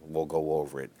we'll go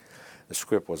over it. The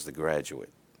script was The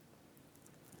Graduate.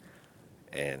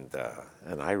 And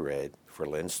I read for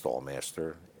Lynn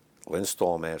Stallmaster. Lynn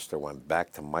Stallmaster went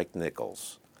back to Mike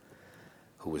Nichols,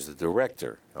 who was the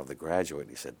director of The Graduate.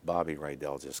 He said, Bobby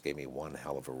Rydell just gave me one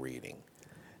hell of a reading.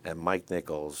 And Mike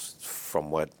Nichols, from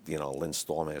what, Lynn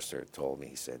Stallmaster told me,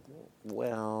 he said,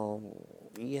 well,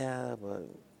 yeah, but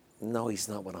no, he's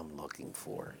not what I'm looking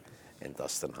for. And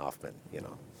Dustin Hoffman,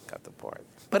 got the part.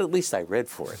 But at least I read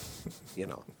for it,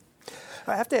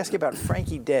 I have to ask you about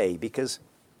Frankie Day, because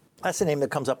that's the name that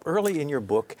comes up early in your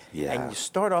book. Yeah. And you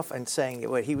start off and saying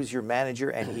he was your manager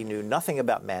and he knew nothing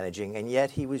about managing, and yet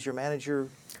he was your manager.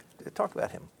 Talk about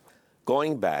him.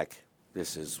 Going back,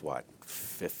 this is what,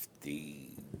 54.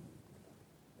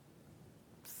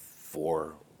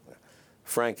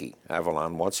 Frankie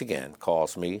Avalon, once again,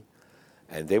 calls me,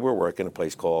 and they were working a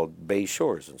place called Bay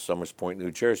Shores in Somers Point,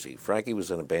 New Jersey. Frankie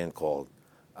was in a band called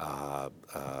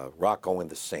Rocco and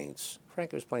the Saints.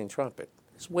 Frankie was playing trumpet.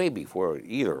 It's way before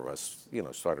either of us,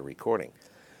 started recording.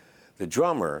 The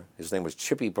drummer, his name was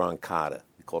Chippy Brancata.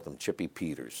 We called him Chippy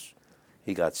Peters.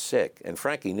 He got sick, and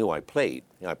Frankie knew I played.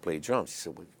 I played drums. He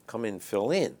said, well, come in,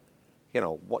 fill in.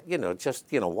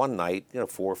 Just one night, 4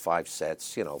 or 5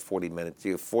 sets, 40 minutes,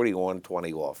 40 on,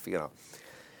 20 off,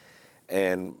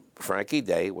 And Frankie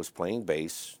Day was playing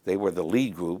bass. They were the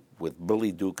lead group with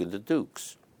Billy Duke and the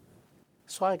Dukes.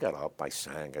 So I got up, I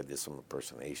sang, I did some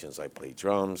impersonations, I played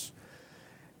drums.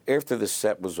 After the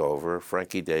set was over,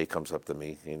 Frankie Day comes up to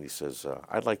me and he says,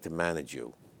 I'd like to manage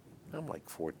you. I'm like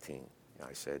 14.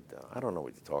 I said, I don't know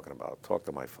what you're talking about. Talk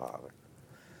to my father.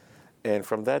 And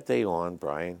from that day on,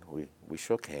 Brian, we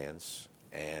shook hands,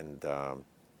 and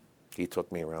he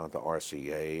took me around to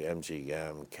RCA,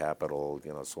 MGM, Capitol,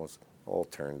 so all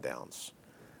turned downs.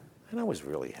 And I was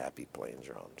really happy playing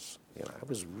drums. I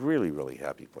was really, really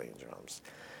happy playing drums.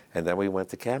 And then we went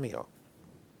to Camille.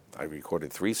 I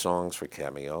recorded 3 songs for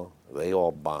Camille. They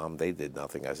all bombed. They did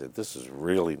nothing. I said, this is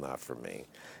really not for me.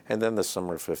 And then the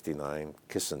summer of '59,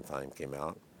 Kissin' Time came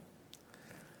out.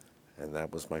 And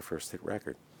that was my first hit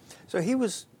record. So he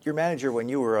was your manager when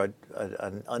you were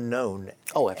an unknown.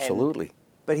 Oh, absolutely.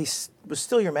 But he was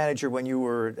still your manager when you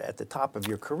were at the top of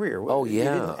your career. Oh, You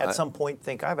yeah. didn't at some point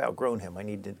think, I've outgrown him. I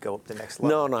need to go up the next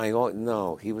level.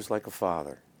 No. He was like a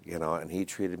father, and he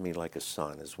treated me like a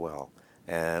son as well.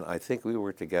 And I think we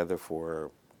were together for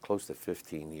close to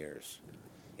 15 years,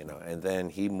 And then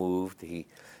he moved.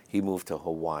 He moved to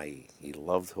Hawaii. He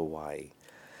loved Hawaii.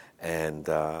 And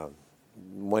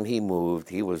when he moved,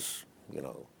 he was,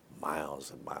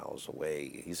 miles and miles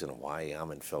away. He's in Hawaii,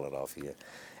 I'm in Philadelphia.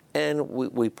 And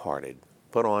we parted,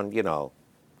 put on,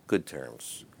 good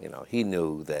terms. He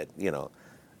knew that,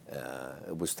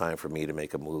 it was time for me to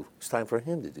make a move. It was time for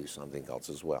him to do something else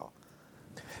as well.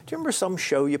 Do you remember some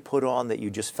show you put on that you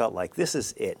just felt like, this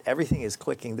is it, everything is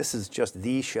clicking, this is just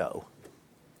the show?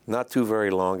 Not too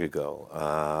very long ago,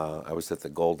 I was at the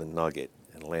Golden Nugget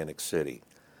in Atlantic City.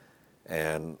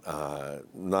 And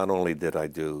not only did I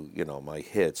do, my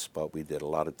hits, but we did a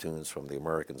lot of tunes from the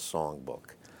American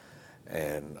Songbook.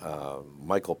 And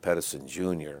Michael Pedersen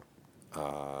Jr.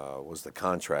 Was the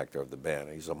contractor of the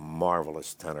band. He's a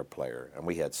marvelous tenor player. And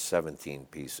we had 17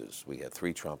 pieces. We had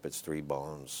 3 trumpets, 3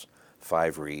 bones,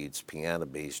 5 reeds, piano,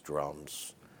 bass,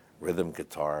 drums, rhythm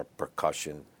guitar,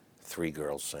 percussion, 3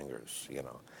 girl singers,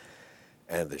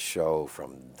 And the show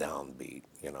from Downbeat,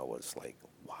 was like,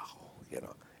 wow,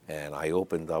 And I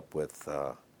opened up with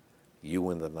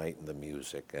You and the Night and the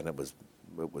Music, and it was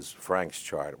Frank's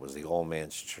chart. It was the old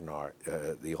man's chart,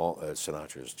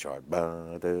 Sinatra's chart.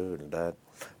 And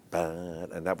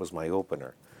that was my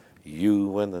opener.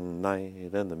 You and the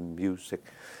Night and the Music.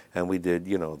 And we did,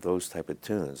 those type of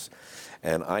tunes.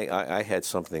 And I had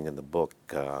something in the book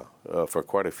for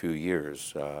quite a few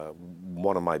years.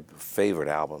 One of my favorite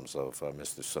albums of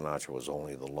Mr. Sinatra was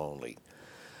Only the Lonely.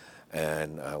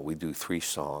 And we do 3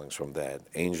 songs from that: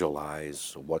 Angel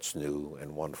Eyes, What's New,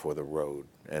 and One for the Road.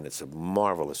 And it's a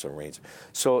marvelous arrangement.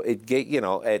 So it gave,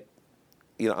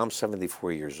 I'm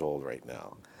 74 years old right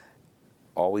now.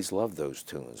 Always loved those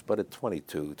tunes. But at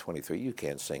 22, 23, you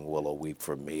can't sing Willow Weep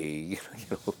for Me.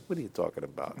 What are you talking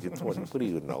about? You're 20, what do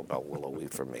you know about Willow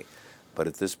Weep for Me? But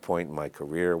at this point in my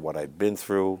career, what I've been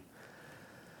through,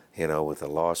 with the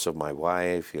loss of my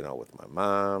wife, with my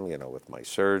mom, with my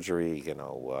surgery,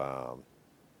 I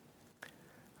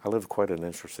lived quite an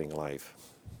interesting life.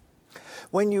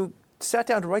 When you sat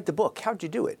down to write the book, how'd you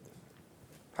do it?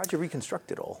 How'd you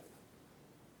reconstruct it all?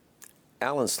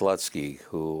 Alan Slutsky,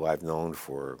 who I've known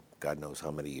for God knows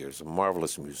how many years, a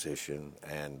marvelous musician,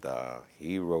 and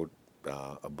he wrote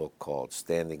a book called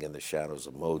Standing in the Shadows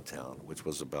of Motown, which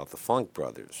was about the Funk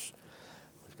Brothers.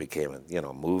 It became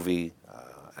a movie.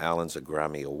 Alan's a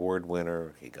Grammy Award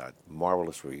winner. He got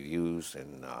marvelous reviews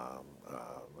in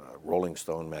Rolling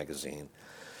Stone magazine.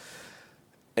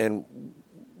 And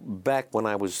back when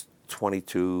I was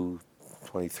 22,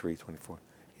 23, 24,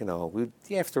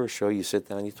 after a show, you sit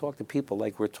down, you talk to people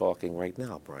like we're talking right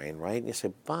now, Brian, right? And you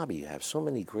say, Bobby, you have so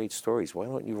many great stories. Why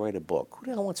don't you write a book? Who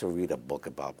the hell wants to read a book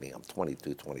about me? I'm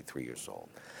 22, 23 years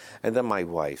old. And then my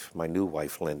new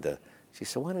wife, Linda, she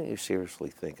said, why don't you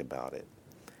seriously think about it?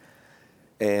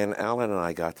 And Alan and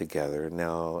I got together.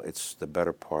 Now it's the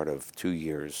better part of 2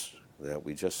 years that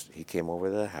he came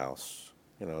over to the house,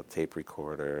 tape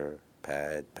recorder,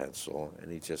 pad, pencil,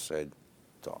 and he just said,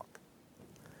 talk.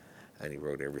 And he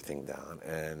wrote everything down.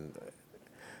 And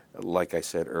like I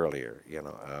said earlier,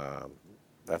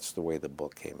 that's the way the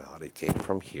book came out. It came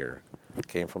from here. It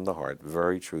came from the heart.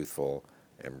 Very truthful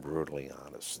and brutally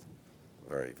honest.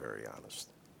 Very, very honest.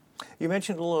 You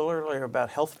mentioned a little earlier about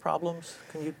health problems.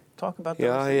 Can you talk about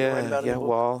those? Yeah.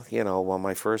 Well, when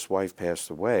my first wife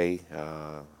passed away,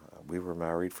 we were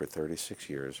married for 36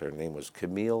 years. Her name was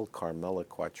Camille Carmela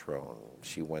Quattrone.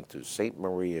 She went to St.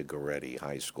 Maria Goretti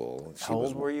High School. How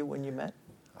old were you when you met?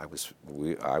 I was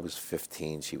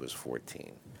 15, she was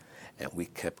 14. And we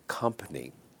kept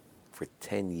company for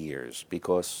 10 years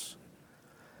because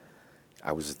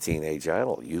I was a teenage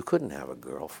idol. You couldn't have a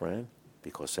girlfriend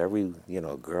because every,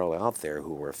 girl out there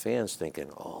who were fans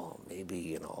thinking, oh,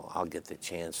 maybe, I'll get the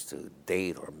chance to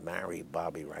date or marry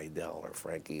Bobby Rydell or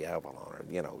Frankie Avalon or,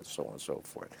 so on and so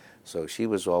forth. So she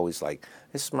was always like,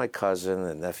 this is my cousin,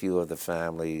 a nephew of the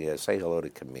family, say hello to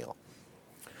Camille.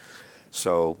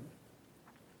 So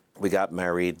we got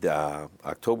married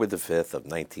October the 5th of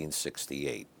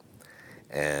 1968.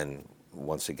 And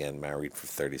once again, married for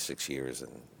 36 years,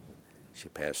 and she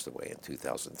passed away in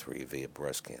 2003 via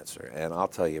breast cancer. And I'll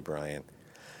tell you, Brian,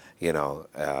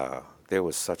 there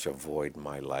was such a void in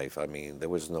my life. I mean, there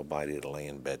was nobody to lay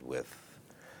in bed with,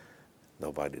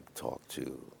 nobody to talk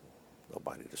to,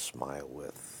 nobody to smile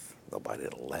with, nobody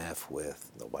to laugh with,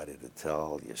 nobody to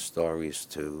tell your stories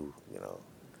to,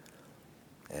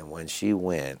 And when she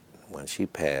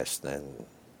passed, then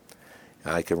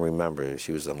I can remember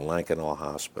she was in Lankenau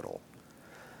Hospital.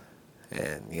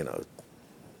 And,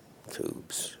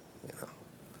 tubes,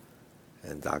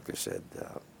 And doctor said,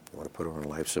 you want to put her on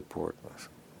life support? I said,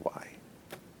 why?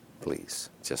 Please,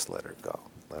 just let her go.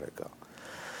 Let her go.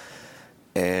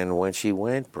 And when she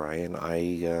went, Brian,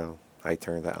 I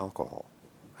turned to alcohol.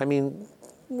 I mean,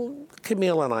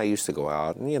 Camille and I used to go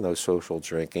out and, social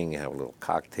drinking, have a little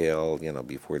cocktail,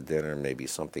 before dinner, maybe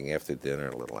something after dinner,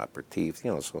 a little aperitif, so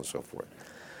on and so forth.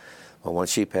 Well, when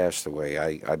she passed away,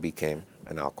 I became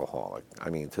an alcoholic. I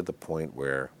mean, to the point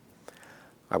where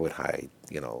I would hide,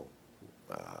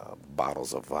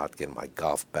 bottles of vodka in my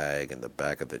golf bag in the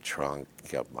back of the trunk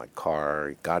of my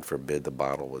car. God forbid the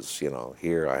bottle was,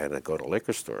 here. I had to go to the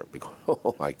liquor store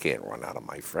because I can't run out of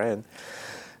my friend.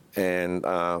 And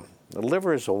the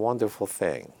liver is a wonderful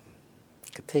thing.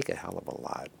 It could take a hell of a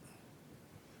lot.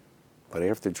 But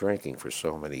after drinking for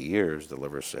so many years, the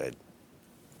liver said,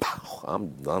 "Pow, I'm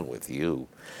done with you."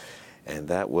 And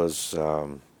that was,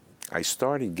 I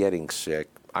started getting sick.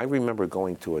 I remember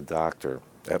going to a doctor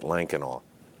at Lankenau,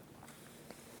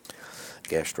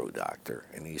 gastro doctor,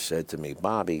 and he said to me,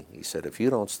 "Bobby," he said, "if you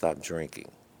don't stop drinking,"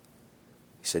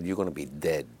 he said, "you're going to be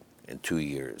dead in 2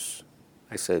 years."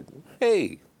 I said,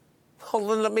 "Hey, well,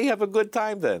 then let me have a good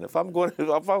time then. If I'm going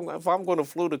to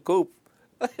flew the coop,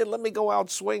 let me go out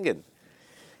swinging."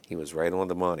 He was right on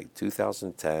the money.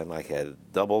 2010, I had a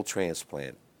double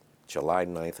transplant, July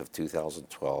 9th of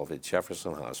 2012 at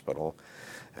Jefferson Hospital,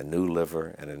 a new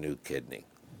liver and a new kidney.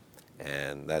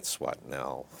 And that's what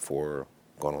now,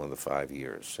 going on to 5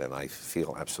 years, and I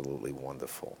feel absolutely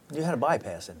wonderful. You had a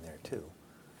bypass in there, too.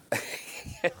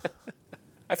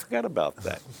 I forgot about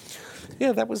that.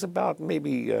 Yeah, that was about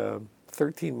maybe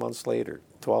 13 months later,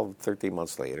 12, 13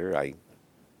 months later. I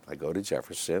go to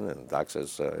Jefferson, and Doc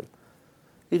says,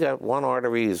 you got one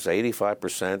artery is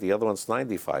 85%, the other one's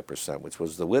 95%, which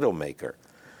was the widowmaker.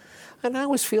 And I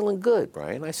was feeling good,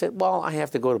 Brian. I said, well, I have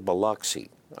to go to Biloxi.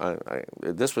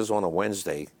 This was on a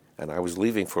Wednesday, and I was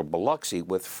leaving for Biloxi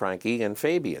with Frankie and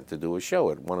Fabian to do a show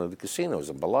at one of the casinos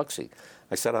in Biloxi.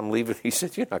 I said, I'm leaving. He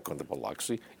said, you're not going to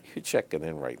Biloxi. You're checking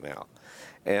in right now.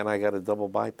 And I got a double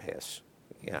bypass.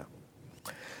 Yeah.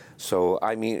 So,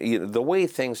 I mean, the way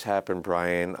things happen,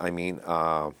 Brian, I mean,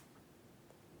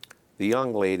 the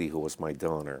young lady who was my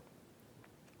donor,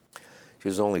 she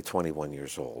was only 21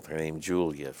 years old. Her name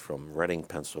Julia from Reading,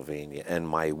 Pennsylvania. And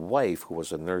my wife, who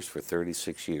was a nurse for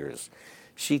 36 years,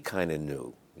 she kind of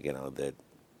knew, that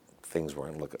things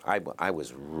weren't looking. I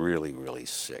was really, really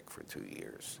sick for 2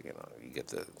 years. You get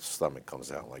the stomach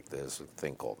comes out like this, a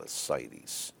thing called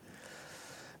ascites.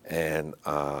 And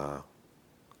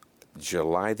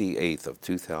July the 8th of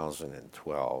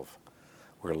 2012,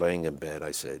 we're laying in bed.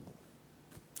 I said,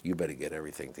 you better get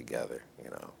everything together,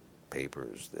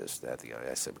 papers, this, that, the other.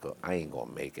 I said, because I ain't going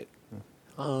to make it.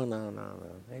 Oh, no.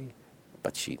 Hey.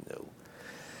 But she knew.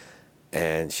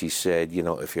 And she said,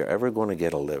 if you're ever going to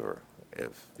get a liver,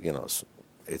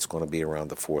 it's going to be around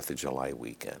the 4th of July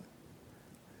weekend.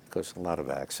 Because a lot of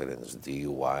accidents,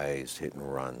 DUIs, hit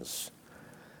and runs.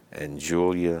 And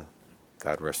Julia,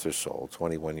 God rest her soul,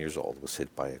 21 years old, was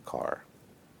hit by a car.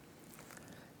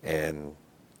 And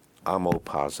I'm O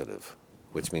positive,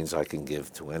 which means I can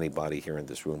give to anybody here in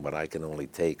this room, but I can only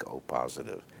take O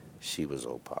positive. She was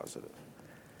O positive.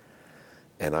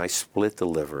 And I split the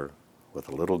liver with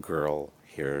a little girl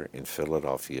here in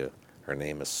Philadelphia. Her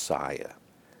name is Saya.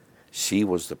 She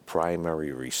was the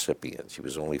primary recipient. She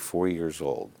was only 4 years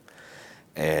old.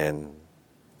 And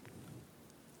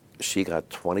she got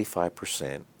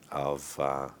 25% of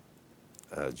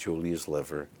Julia's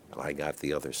liver, and I got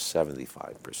the other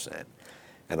 75%.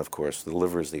 And of course, the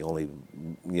liver is the only,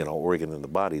 organ in the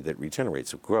body that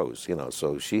regenerates, it grows,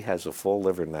 So she has a full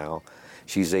liver now.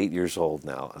 She's 8 years old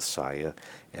now, Asaya,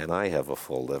 and I have a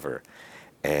full liver.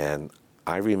 And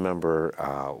I remember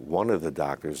one of the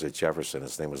doctors at Jefferson,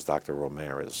 his name was Dr.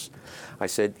 Ramirez. I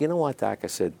said, you know what, Doc? I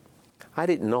said, I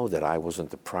didn't know that I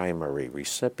wasn't the primary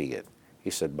recipient. He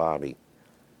said, Bobby,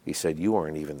 he said, you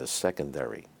aren't even the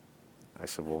secondary. I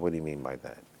said, well, what do you mean by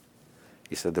that?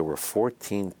 He said, there were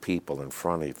 14 people in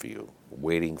front of you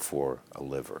waiting for a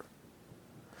liver.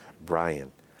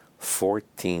 Brian,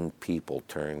 14 people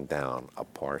turned down a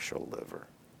partial liver.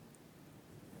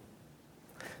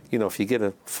 If you get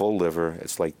a full liver,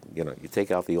 it's like, you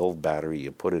take out the old battery,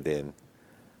 you put it in.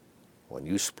 When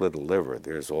you split a liver,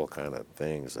 there's all kind of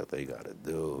things that they got to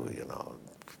do,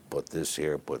 put this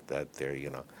here, put that there,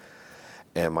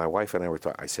 And my wife and I were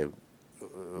talking, I said,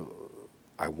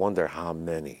 I wonder how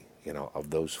many, of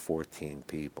those 14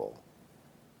 people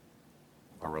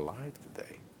are alive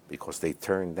today because they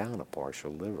turned down a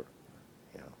partial liver.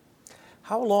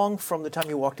 How long from the time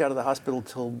you walked out of the hospital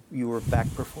till you were back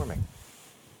performing?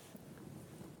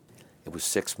 It was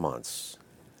 6 months.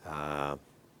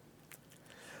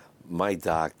 My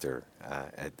doctor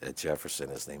at Jefferson,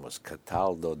 his name was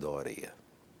Cataldo Doria,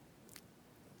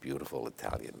 beautiful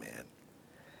Italian man.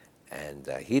 And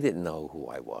he didn't know who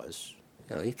I was.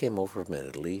 he came over from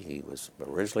Italy. He was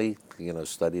originally,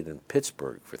 studied in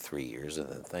Pittsburgh for 3 years, and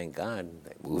then thank God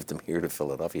they moved him here to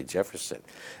Philadelphia, Jefferson.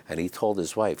 And he told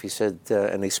his wife, he said,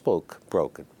 and he spoke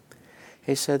broken.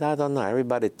 He said, I don't know,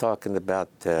 everybody talking about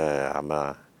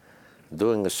I'm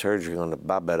doing a surgery on the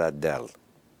Bobby Rydell,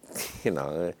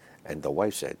 and the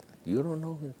wife said, you don't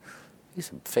know him?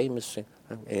 He's a famous singer,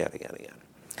 yada, yada, yada.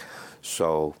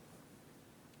 So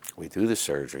we do the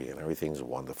surgery, and everything's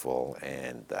wonderful.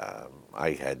 And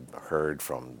I had heard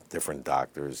from different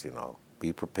doctors,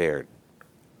 be prepared.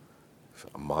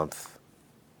 A month,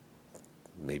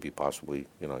 maybe possibly,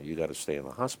 you got to stay in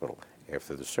the hospital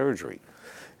after the surgery.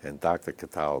 And Dr.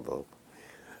 Cataldo,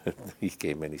 he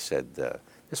came in, he said,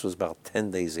 this was about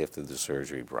 10 days after the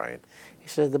surgery, Brian. He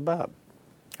said, Bob,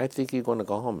 I think you're going to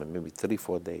go home in maybe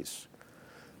 34 days.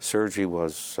 Surgery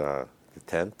was the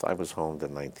 10th. I was home the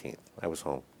 19th. I was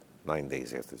home 9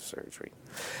 days after the surgery.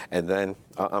 And then,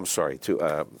 I'm sorry,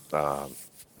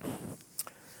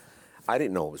 I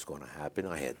didn't know what was going to happen.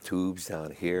 I had tubes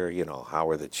down here, how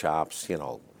are the chops,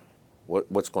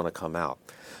 what's going to come out.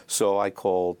 So I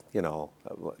called,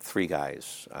 3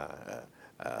 guys,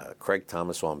 Craig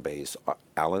Thomas on bass,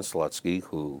 Alan Slutsky,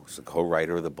 who's the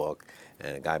co-writer of the book,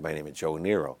 and a guy by the name of Joe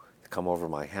Nero, to come over to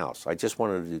my house. I just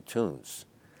wanted to do tunes.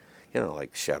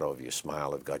 Like Shadow of Your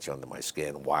Smile, I've Got You Under My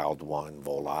Skin, Wild One,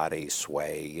 Volare,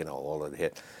 Sway, all of the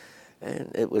hit.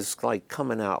 And it was like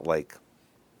coming out like,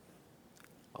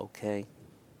 okay,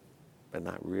 but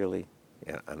not really.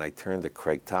 Yeah. And I turned to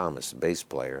Craig Thomas, the bass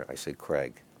player. I said,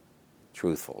 Craig,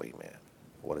 truthfully, man,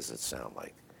 what does it sound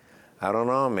like? I don't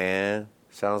know, man.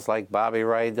 Sounds like Bobby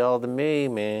Rydell to me,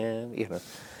 man.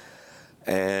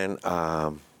 And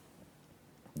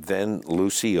then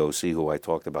Lucy Yossi, who I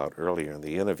talked about earlier in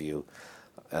the interview,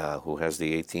 who has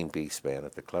the 18-piece band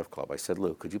at the Clef Club. I said,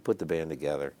 Lou, could you put the band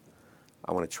together?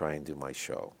 I want to try and do my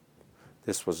show.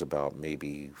 This was about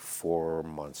maybe 4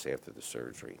 months after the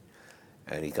surgery.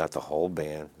 And he got the whole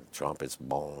band, trumpets,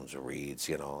 bones, reeds,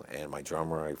 and my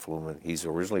drummer, I flew him in. He's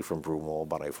originally from Broomall,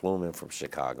 but I flew him in from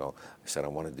Chicago. I said, I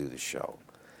want to do the show.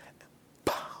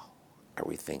 Pow!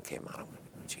 Everything came out. I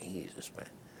went, Jesus, man.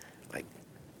 Like,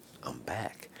 I'm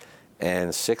back.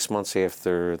 And 6 months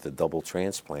after the double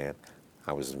transplant,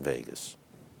 I was in Vegas.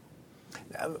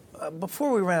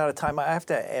 Before we run out of time, I have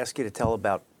to ask you to tell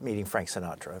about meeting Frank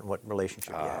Sinatra and what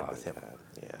relationship you had with him.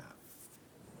 Yeah.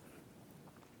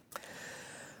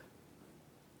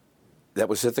 That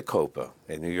was at the Copa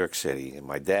in New York City. And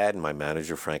my dad and my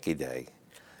manager, Frankie Day,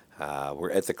 were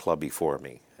at the club before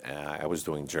me. I was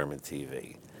doing German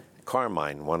TV.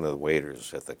 Carmine, one of the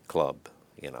waiters at the club,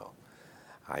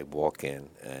 I walk in,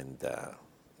 and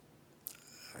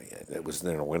it was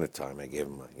in the wintertime. I gave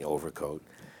him an overcoat,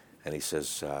 and he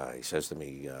says to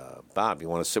me, Bob, you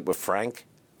want to sit with Frank?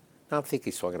 No, I think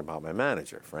he's talking about my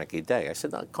manager, Frankie Day. I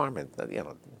said, no, Carmen,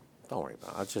 don't worry about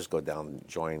it. I'll just go down and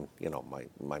join,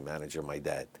 my manager, my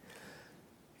dad.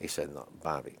 He said, no,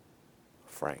 Bobby,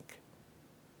 Frank.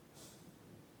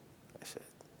 I said,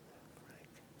 Frank.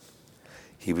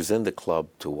 He was in the club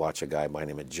to watch a guy by the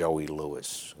name of Joey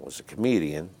Lewis. He was a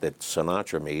comedian that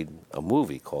Sinatra made a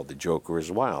movie called The Joker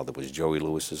is Wild. It was Joey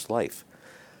Lewis's life.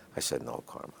 I said, no,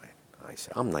 Carmine. I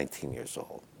said, I'm 19 years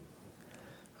old.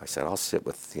 I said, I'll sit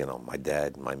with, my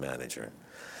dad, my manager.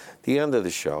 At the end of the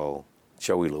show,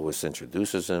 Joey Lewis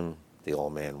introduces him. The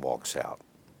old man walks out.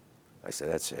 I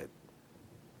said, that's it.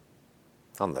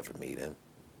 I'll never meet him.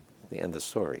 The end of the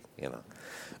story,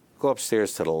 Go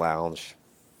upstairs to the lounge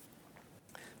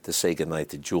to say goodnight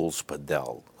to Jules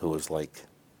Padell, who was like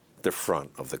the front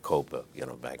of the Copa,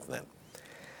 back then.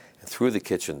 And through the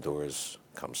kitchen doors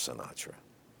comes Sinatra.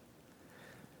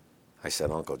 I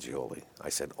said, Uncle Julie, I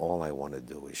said, all I want to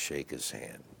do is shake his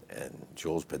hand. And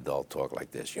Jules Padell talked like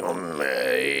this, you want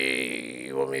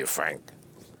me, Frank?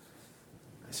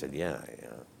 I said, yeah.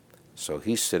 So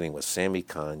he's sitting with Sammy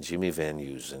Kahn, Jimmy Van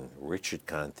Heusen, Richard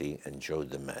Conte, and Joe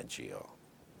DiMaggio.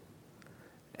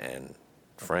 And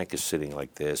Frank is sitting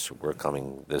like this, we're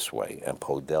coming this way, and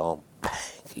Podell, bang,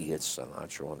 he hits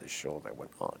Sinatra on the shoulder. I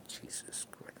went, oh, Jesus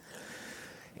Christ.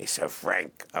 He said,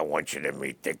 Frank, I want you to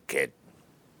meet the kid.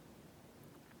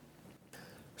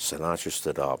 Sinatra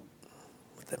stood up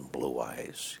with them blue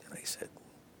eyes, and he said,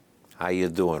 how you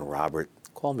doing, Robert?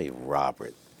 Call me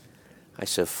Robert. I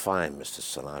said, fine, Mr.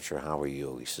 Sinatra, how are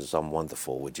you? He says, I'm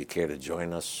wonderful. Would you care to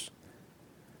join us?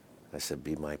 I said,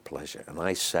 be my pleasure. And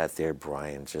I sat there,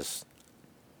 Brian,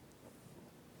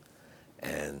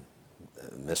 and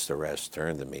Mr. S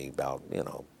turned to me about,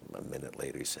 a minute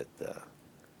later. He said,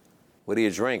 what do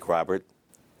you drink, Robert?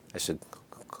 I said,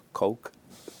 Coke.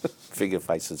 Figure if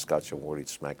I said Scotch and water, he'd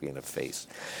smack me in the face.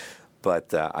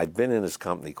 But I've been in his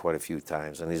company quite a few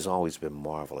times, and he's always been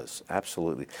marvelous,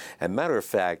 absolutely. And matter of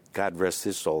fact, God rest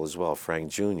his soul as well,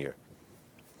 Frank Jr.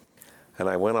 And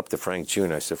I went up to Frank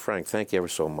Jr. I said, Frank, thank you ever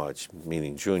so much,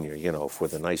 meaning Jr., for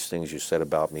the nice things you said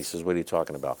about me. He says, what are you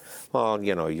talking about? Well,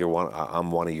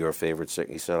 I'm one of your favorites.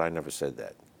 He said, I never said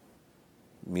that,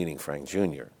 meaning Frank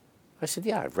Jr. I said,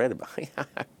 yeah, I've read about it.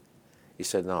 He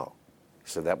said, no. He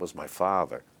said, that was my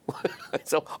father.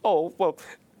 So, well,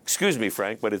 excuse me,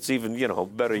 Frank, but it's even,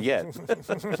 better yet.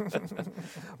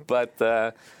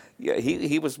 But, yeah,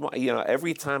 he was,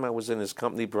 every time I was in his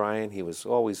company, Brian, he was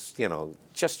always,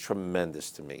 just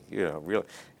tremendous to me, really.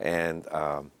 And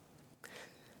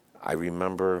I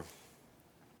remember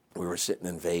we were sitting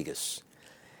in Vegas.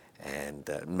 And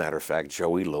matter of fact,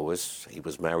 Joey Lewis, he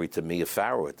was married to Mia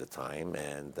Farrow at the time,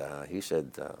 and he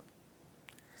said,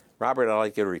 Robert, I'd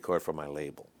like you to record for my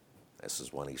label. This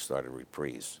is when he started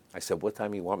Reprise. I said, what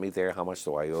time you want me there? How much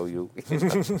do I owe you?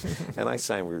 And I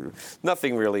signed.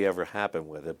 Nothing really ever happened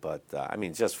with it, but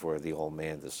just for the old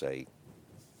man to say,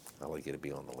 I'd like you to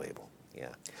be on the label. Yeah.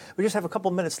 We just have a couple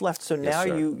minutes left, so now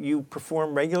you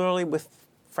perform regularly with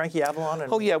Frankie Avalon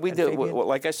and Oh, yeah, we do. Fabian? Well,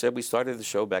 like I said, we started the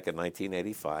show back in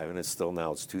 1985, and it's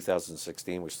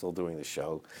 2016. We're still doing the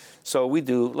show. So we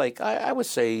do, I would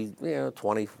say,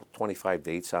 20, 25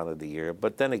 dates out of the year.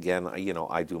 But then again,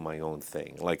 I do my own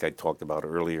thing. Like I talked about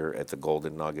earlier at the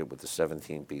Golden Nugget with the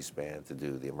 17-piece band to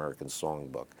do the American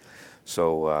Songbook.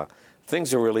 So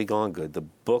things are really going good. The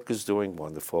book is doing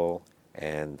wonderful,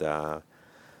 and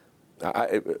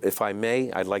if I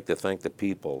may, I'd like to thank the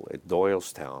people at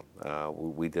Doylestown.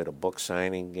 We did a book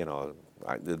signing.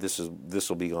 This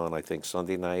will be on, I think,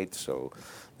 Sunday night. So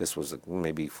this was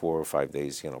maybe 4 or 5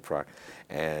 days, prior,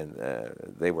 and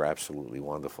they were absolutely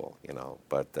wonderful.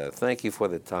 But thank you for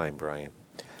the time, Brian.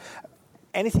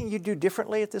 Anything you do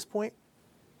differently at this point?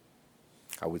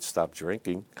 I would stop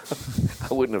drinking.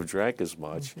 I wouldn't have drank as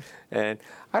much, and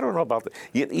I don't know about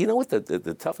you know what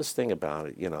the toughest thing about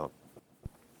it,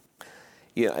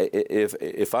 Yeah,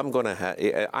 if I'm going to have,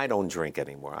 I don't drink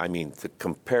anymore.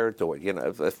 Compared to it,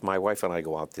 if my wife and I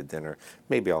go out to dinner,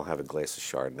 maybe I'll have a glass of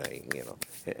Chardonnay,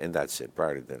 and that's it,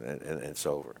 prior to dinner, and it's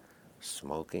over.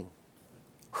 Smoking,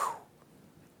 whew,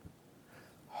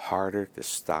 harder to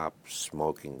stop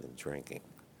smoking than drinking.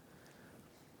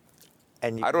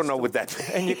 And I don't know what that means.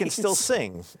 And you can still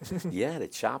sing. Yeah, the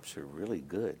chops are really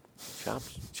good.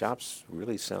 Chops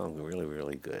really sound really,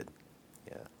 really good.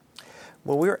 Yeah.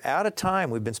 Well, we're out of time.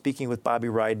 We've been speaking with Bobby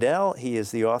Rydell. He is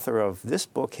the author of this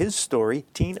book, his story,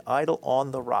 Teen Idol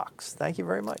on the Rocks. Thank you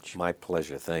very much. My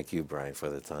pleasure. Thank you, Brian, for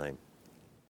the time.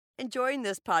 Enjoying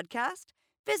this podcast?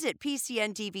 Visit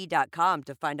PCNTV.com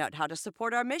to find out how to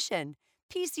support our mission.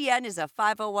 PCN is a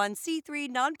 501c3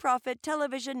 nonprofit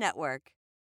television network.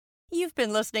 You've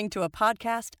been listening to a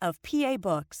podcast of PA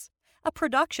Books, a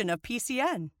production of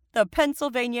PCN, the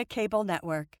Pennsylvania Cable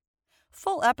Network.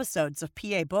 Full episodes of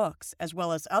PA Books, as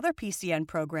well as other PCN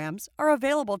programs, are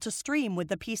available to stream with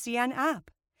the PCN app.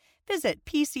 Visit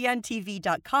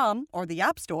PCNTV.com or the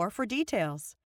App Store for details.